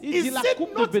bless, Il is dit la it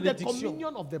coupe de not the bénédiction.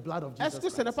 communion of the blood of Est-ce Jesus que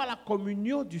ce n'est Christ? pas la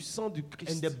communion du sang du And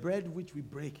Christ the bread which we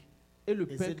break, et le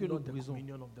is pain it que nous not the brisons?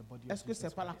 communion of the body of Est-ce que ce n'est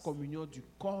Jesus pas la Christ? communion du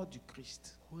corps du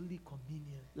Christ? Holy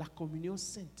communion. La communion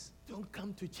sainte. Don't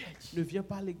come to church. Ne viens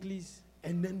pas à l'église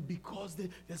And then because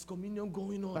there's communion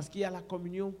going on, parce qu'il y a la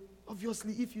communion.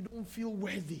 obviously if you don't feel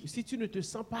worthy, Si tu ne te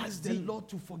sens pas ask the digne, Lord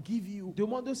to forgive you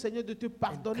demande au Seigneur de te and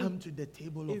pardonner come to the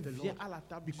table et of the viens Lord. à la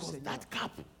table du Because Seigneur. that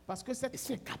cup Parce que cette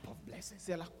is a coupe, cup of blessing.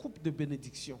 c'est la coupe de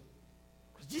bénédiction.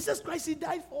 Jesus Christ, He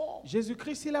died for all.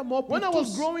 Jésus-Christ, il est mort pour When I was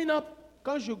tous. growing up,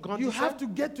 Quand je you grandissais, have to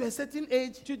get to a certain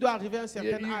age. tu dois arriver à un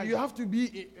certain âge. You have to be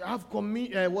have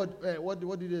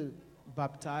what did it?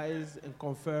 Baptize and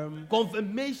confirm.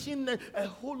 Confirmation, a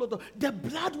whole lot of the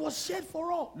blood was shed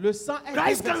for all. Le sang est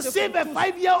Christ can versé save pour a tous.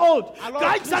 5-year-old. Alors,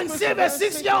 Christ Christ can peut save sauver a un 6-year-old.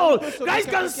 cinq-year-old. Il peut sauver Christ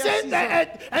can quelqu'un qui a save 6 ans.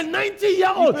 a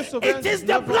 90-year-old. Il peut sauver It un is the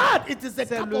 19 ans. blood. It is the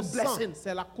C'est cup le of sang, blessing.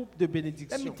 c'est la coupe de Let me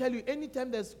bénédiction. tell you,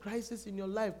 anytime there's crisis in your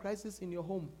life, crisis in your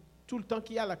home, Tout le temps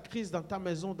qu'il y a la crise dans ta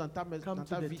maison, dans ta come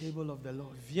to the vie, table of the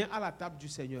Lord. viens à la table du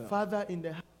Seigneur. Father in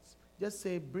the house, just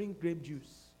say, bring grape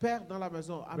juice. Père dans la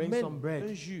maison, Bring amène some bread.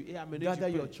 un jus et amène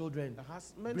Gather du your pain. children.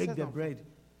 Ramène Break ces the enfants. bread.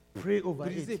 Pray over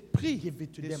Brisez, it. prie Give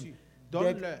it to them. dessus.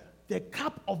 Donne-leur The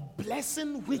cup of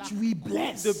blessing which la we coupe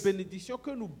bless. de bénédiction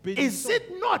que nous Is bénissons. it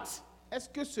not Est-ce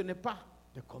que ce n'est pas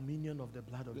the communion of the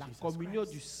blood of la Jesus communion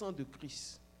Christ? du sang de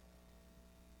Christ?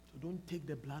 So don't take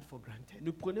the blood for granted.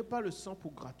 Ne prenez pas le sang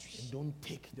pour gratuit And don't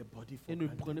take the body for et ne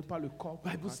granted. prenez pas le corps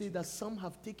pour Bible says gratuit. that some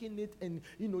have taken it and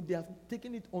they have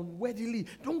taken it unworthily.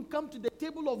 Don't come to the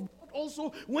table of God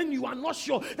also when you are not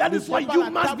sure. That Ne is why viens pas you à la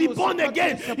must table be aussi born quand tu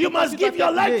again. es- c'est You pourquoi must tu dois give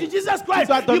your life t'appeler. to Jesus Tu Christ.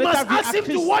 dois You donner must ta vie ask à Him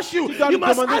to Christ. wash you. Tu dois You lui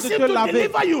must demander ask de Him te to laver.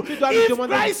 deliver you. Tu dois lui If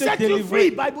demander de Christ te set you délivrer. free,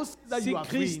 Bible says that Si you are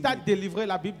free. Christ t'a délivré,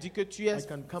 la Bible dit que tu I es,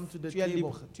 can come to the tu es table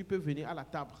libre. Tu peux venir à la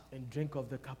table and drink of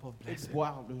the cup of et blessing.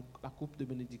 boire la coupe de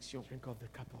bénédiction. Drink of the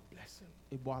cup of blessing.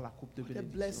 Et boire la coupe de What a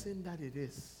bénédiction. blessing that it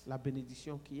is. La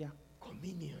bénédiction qu'il y a.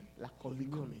 Communion. La Holy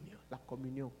communion. communion. La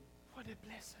communion. What a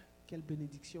blessing. Quelle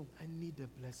bénédiction. I need the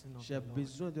blessing of J'ai the Lord.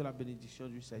 besoin de la bénédiction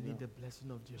du I Seigneur. need the blessing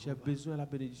of J'ai Jehovah. besoin de la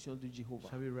bénédiction de Jéhovah.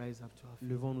 Shall we rise up to our feet?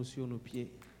 Levons-nous sur nos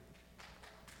pieds.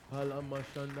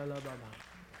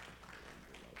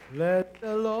 Let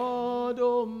the Lord,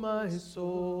 oh my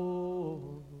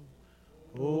soul,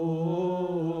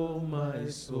 Oh, my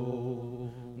soul,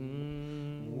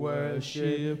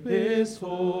 worship His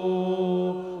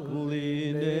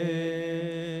holy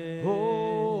name.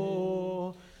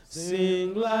 Oh,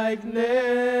 Sing like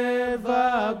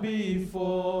never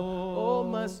before. oh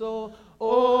my soul,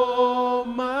 Oh,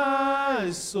 my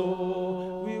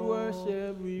soul, we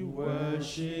worship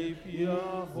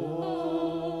your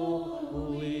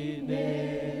holy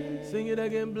name. Sing it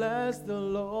again, bless the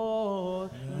Lord.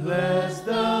 Bless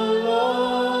the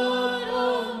Lord,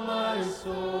 oh my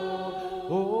soul.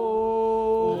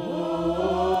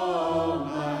 Oh,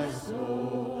 my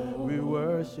soul, we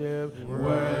worship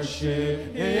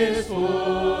worship His holy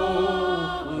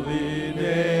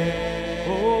name.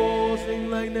 Oh, sing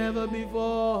like never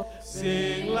before.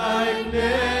 Sing like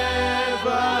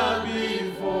never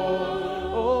before.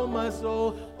 Oh, my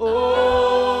soul.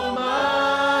 Oh,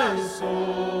 my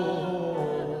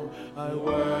soul, I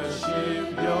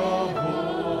worship your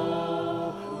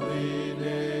holy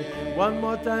name. One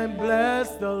more time,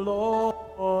 bless the Lord.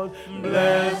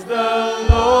 Bless the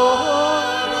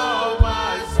Lord, oh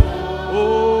my soul.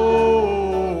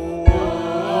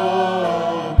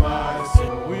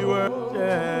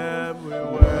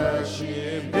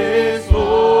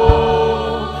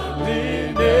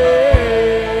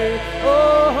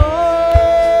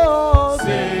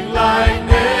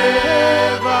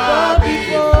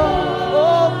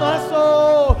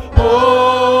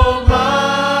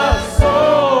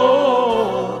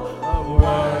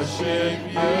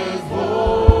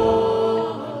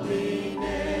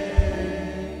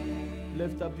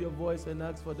 up your voice and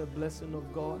ask for the blessing of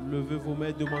God. Levez vos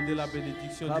mains, demandez la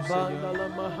bénédiction du Seigneur.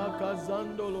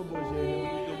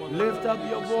 Lift up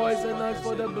your voice and ask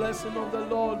for the blessing of the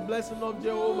Lord, blessing of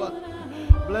Jehovah.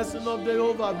 Blessing of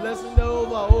Jehovah, blessing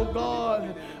Jehovah, oh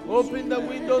God. Open the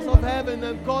windows of heaven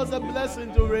and cause a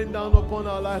blessing to rain down upon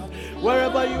our lives.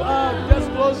 Wherever you are, just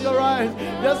close your eyes.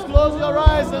 Just close your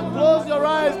eyes and close your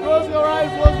eyes. Close your eyes,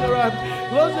 close your eyes.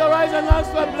 Close your eyes and ask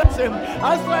for a blessing.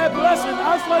 Ask for a blessing.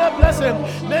 Ask for a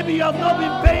blessing. Maybe you have not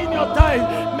been paying your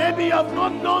tithe. Maybe you have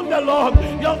not known the Lord.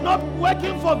 You have not been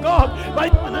working for God.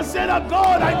 But you want to say that,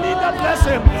 God, I need a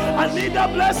blessing. I need a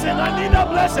blessing. I need a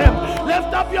blessing.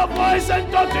 Lift up your voice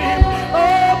and talk to Him.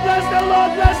 Oh, bless the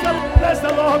Lord. Bless the Lord. Bless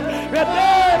the Lord.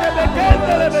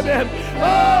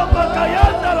 Oh,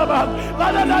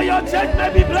 Father, that your church may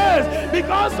be blessed.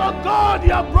 Because of God,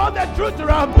 you have brought the truth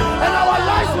around. And our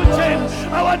lives will change.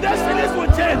 Our destinies will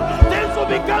change. Things will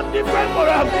become different for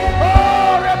us.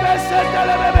 Oh,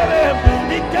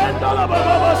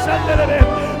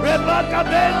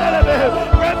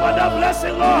 pray for the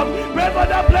blessing, Lord. Pray for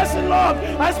the blessing, Lord.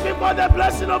 I speak for the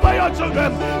blessing over your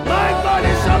children. My God,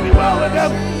 it shall be well with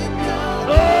them.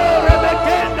 Oh,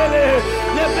 Rebekendele,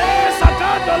 Lebe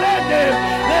Sakandolende,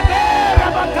 Lebe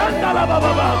Rabakandala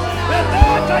Baba, Lebe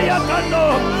Kayakando,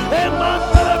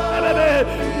 Emantala Bebe,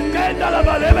 Kendala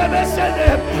Bebe Sende,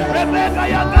 Rebecca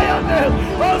Yakayande.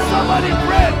 Oh, somebody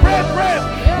pray, pray, pray,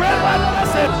 pray for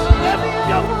blessing,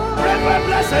 pray for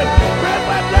blessing, pray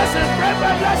for blessing, pray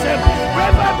for blessing,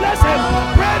 pray for blessing,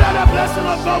 pray that the blessing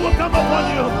of God will come upon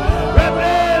you.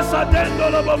 Rebe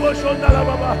Satendola Baba Shondala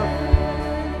Baba.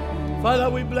 Father,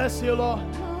 we bless you, Lord.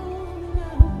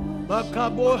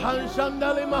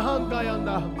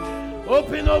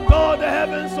 Open, oh God, the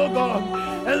heavens, oh God,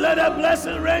 and let a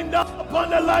blessing rain down upon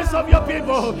the lives of your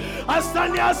people. I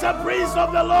stand here as a priest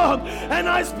of the Lord, and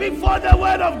I speak for the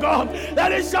word of God,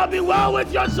 that it shall be well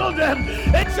with your children.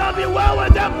 It shall be well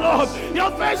with them, Lord.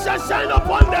 Your face shall shine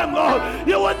upon them, Lord.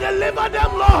 You will deliver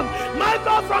them, Lord. My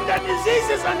God, from the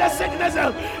diseases and the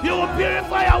sicknesses. You will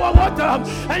purify our water,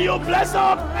 and you will bless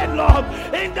our bread, Lord.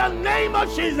 In the name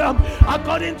of Jesus,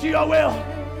 according to your will.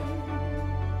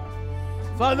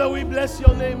 Father, we bless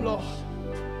your name, Lord.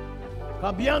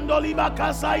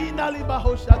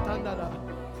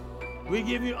 We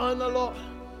give you honor, Lord.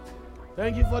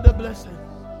 Thank you for the blessing.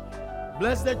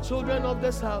 Bless the children of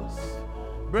this house.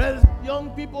 Bless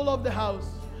young people of the house.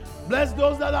 Bless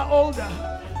those that are older.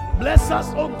 Bless us,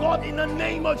 oh God, in the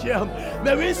name of Jesus.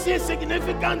 May we see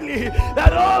significantly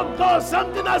that, oh God,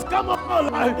 something has come up our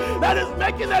life that is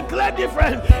making a clear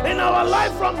difference in our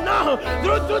life from now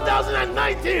through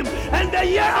 2019 and the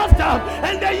year after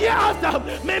and the year after.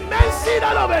 May men see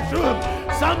that of a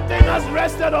truth. Something has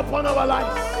rested upon our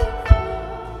lives.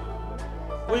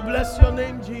 We bless your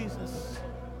name, Jesus.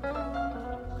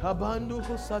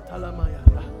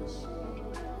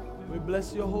 We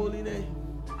bless your holy name.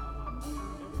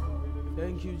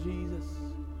 Thank you, Jesus.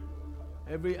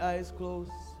 Every eye is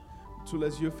closed. Tous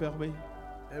les yeux fermés.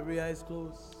 Every eye is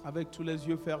closed. Avec tous les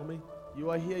yeux fermés. You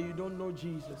are here, you don't know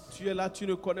Jesus. Tu es là, tu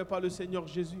ne connais pas le Seigneur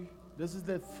Jésus. This is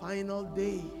the final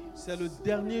day. C'est le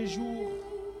dernier jour.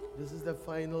 This is the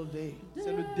final day.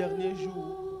 C'est le dernier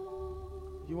jour.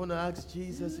 You want to ask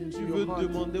Jesus into Tu your veux heart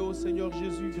demander au Seigneur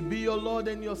Jésus to be your Lord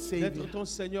and your Savior. d'être ton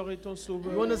Seigneur et ton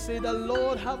Sauveur. You want to say that,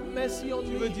 Lord, have mercy on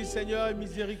Tu veux me dire, Seigneur, aie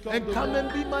miséricorde and de come moi.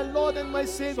 and be my Lord and my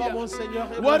Sois Savior. mon Seigneur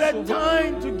et What mon a Sauveur.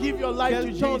 time to give your life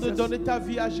to Quel temps de Jesus. donner ta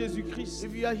vie à Jésus-Christ.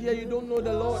 If you are here, you don't know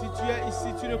the Lord, Si tu es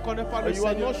ici, tu ne connais pas or le you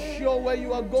are Seigneur. not sure where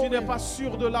you are Tu going, n'es pas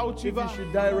sûr de là où tu if you vas.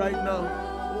 should die right now.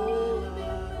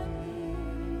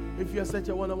 If you are such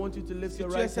a one, I want you to lift Si your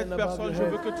tu right es cette hand above your personne, je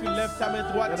veux head que tu lèves ta main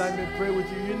droite. that I may pray with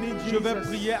you. You need Je vais Jesus.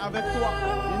 prier avec toi.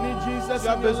 You need Jesus Tu as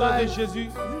in your besoin de life. Jésus.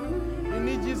 You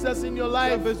need Jesus in your Tu as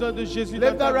life. besoin de Jésus dans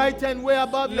Lift ta that vie. right hand way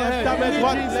above your Lève ta head. main You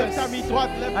droite, need lève ta main Jesus. droite,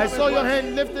 lève I ta saw main your droite.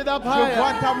 hand lifted up Je vois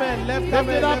higher. ta main, lève ta Lift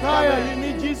main, it lève up ta higher. main. You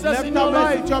need Jesus Lève in ta your main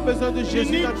si life. tu as besoin de You Jésus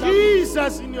need dans ta vie.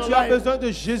 Jesus in your Tu as life. besoin de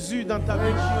Jésus dans ta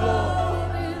vie.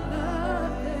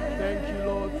 Thank you,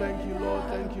 Lord. Thank you, Lord.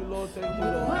 Thank you, Lord. Thank you, Lord. Thank you,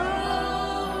 Lord.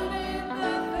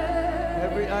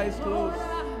 Every eye is closed.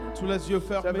 Tous les yeux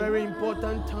It's a fermés. very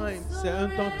important time. C'est un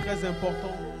temps très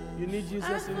important. You need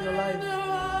Jesus in your life.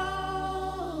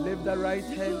 Lift the right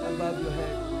hand above your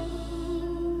head.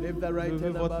 Lift the right Levez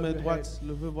hand votre above main your head. droite.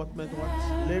 Levez votre main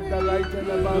droite. Lift the right hand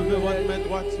above Levez your votre head. main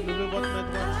droite. Levez votre main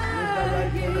droite. Lift the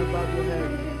right hand above your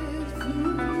head.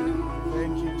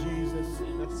 Thank you, Jesus.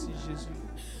 Merci Jésus.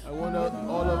 I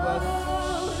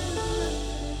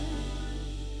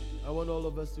want all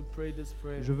of us to pray this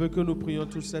prayer. Je veux que nous prions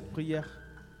tous cette prière.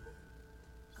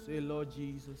 Say, Lord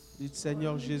Jesus, Dites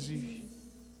Seigneur Jésus,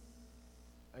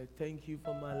 I thank you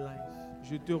for my life.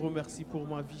 Je te remercie pour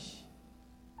ma vie.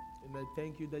 And I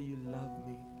thank you that you love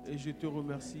me. Et je te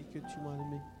remercie que tu m'as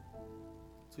aimé.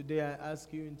 Today I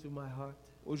ask you into my heart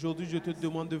Aujourd'hui, je te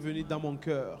demande de venir dans mon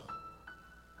cœur,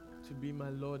 to be my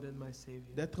Lord and my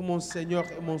Savior. d'être mon Seigneur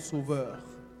et mon Sauveur.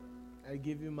 I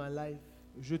give you my life.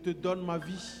 Je te donne ma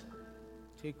vie.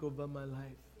 Take over my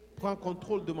life Prends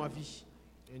contrôle de ma vie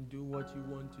and do what you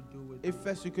want to do with et it.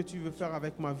 fais ce que tu veux faire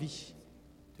avec ma vie.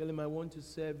 Tell him I want to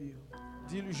serve you.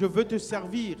 Dis-lui, je veux te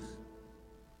servir.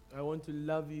 I want to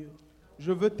love you.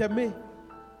 Je veux t'aimer.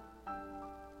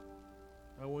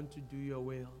 I want to do your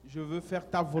will. Je veux faire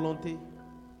ta volonté.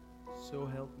 So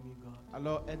help me, God.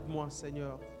 Alors aide-moi,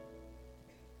 Seigneur.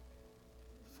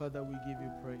 Father, we give you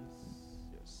praise.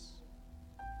 Yes.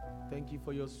 Thank you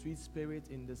for your sweet spirit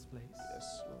in this place.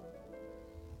 Yes, Lord.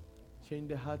 Change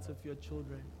the hearts of your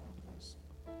children Yes.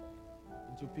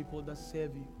 into people that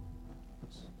serve you,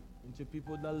 into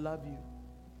people that love you,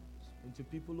 into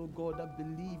people, oh God, that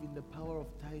believe in the power of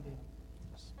tithing,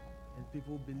 and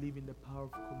people who believe in the power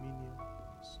of communion.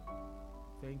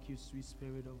 Thank you, sweet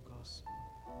Spirit of God.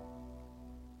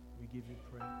 We give you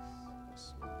praise.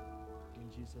 Yes, Lord. In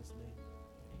Jesus'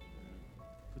 name.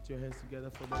 Put your hands together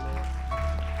for the Lord.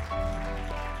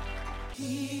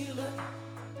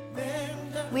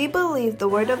 We believe the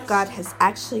Word of God has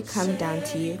actually come down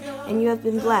to you, and you have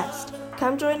been blessed.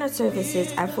 Come join our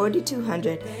services at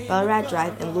 4200 Belrad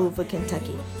Drive in Louisville,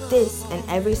 Kentucky, this and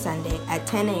every Sunday at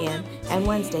 10 a.m. and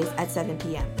Wednesdays at 7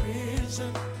 p.m.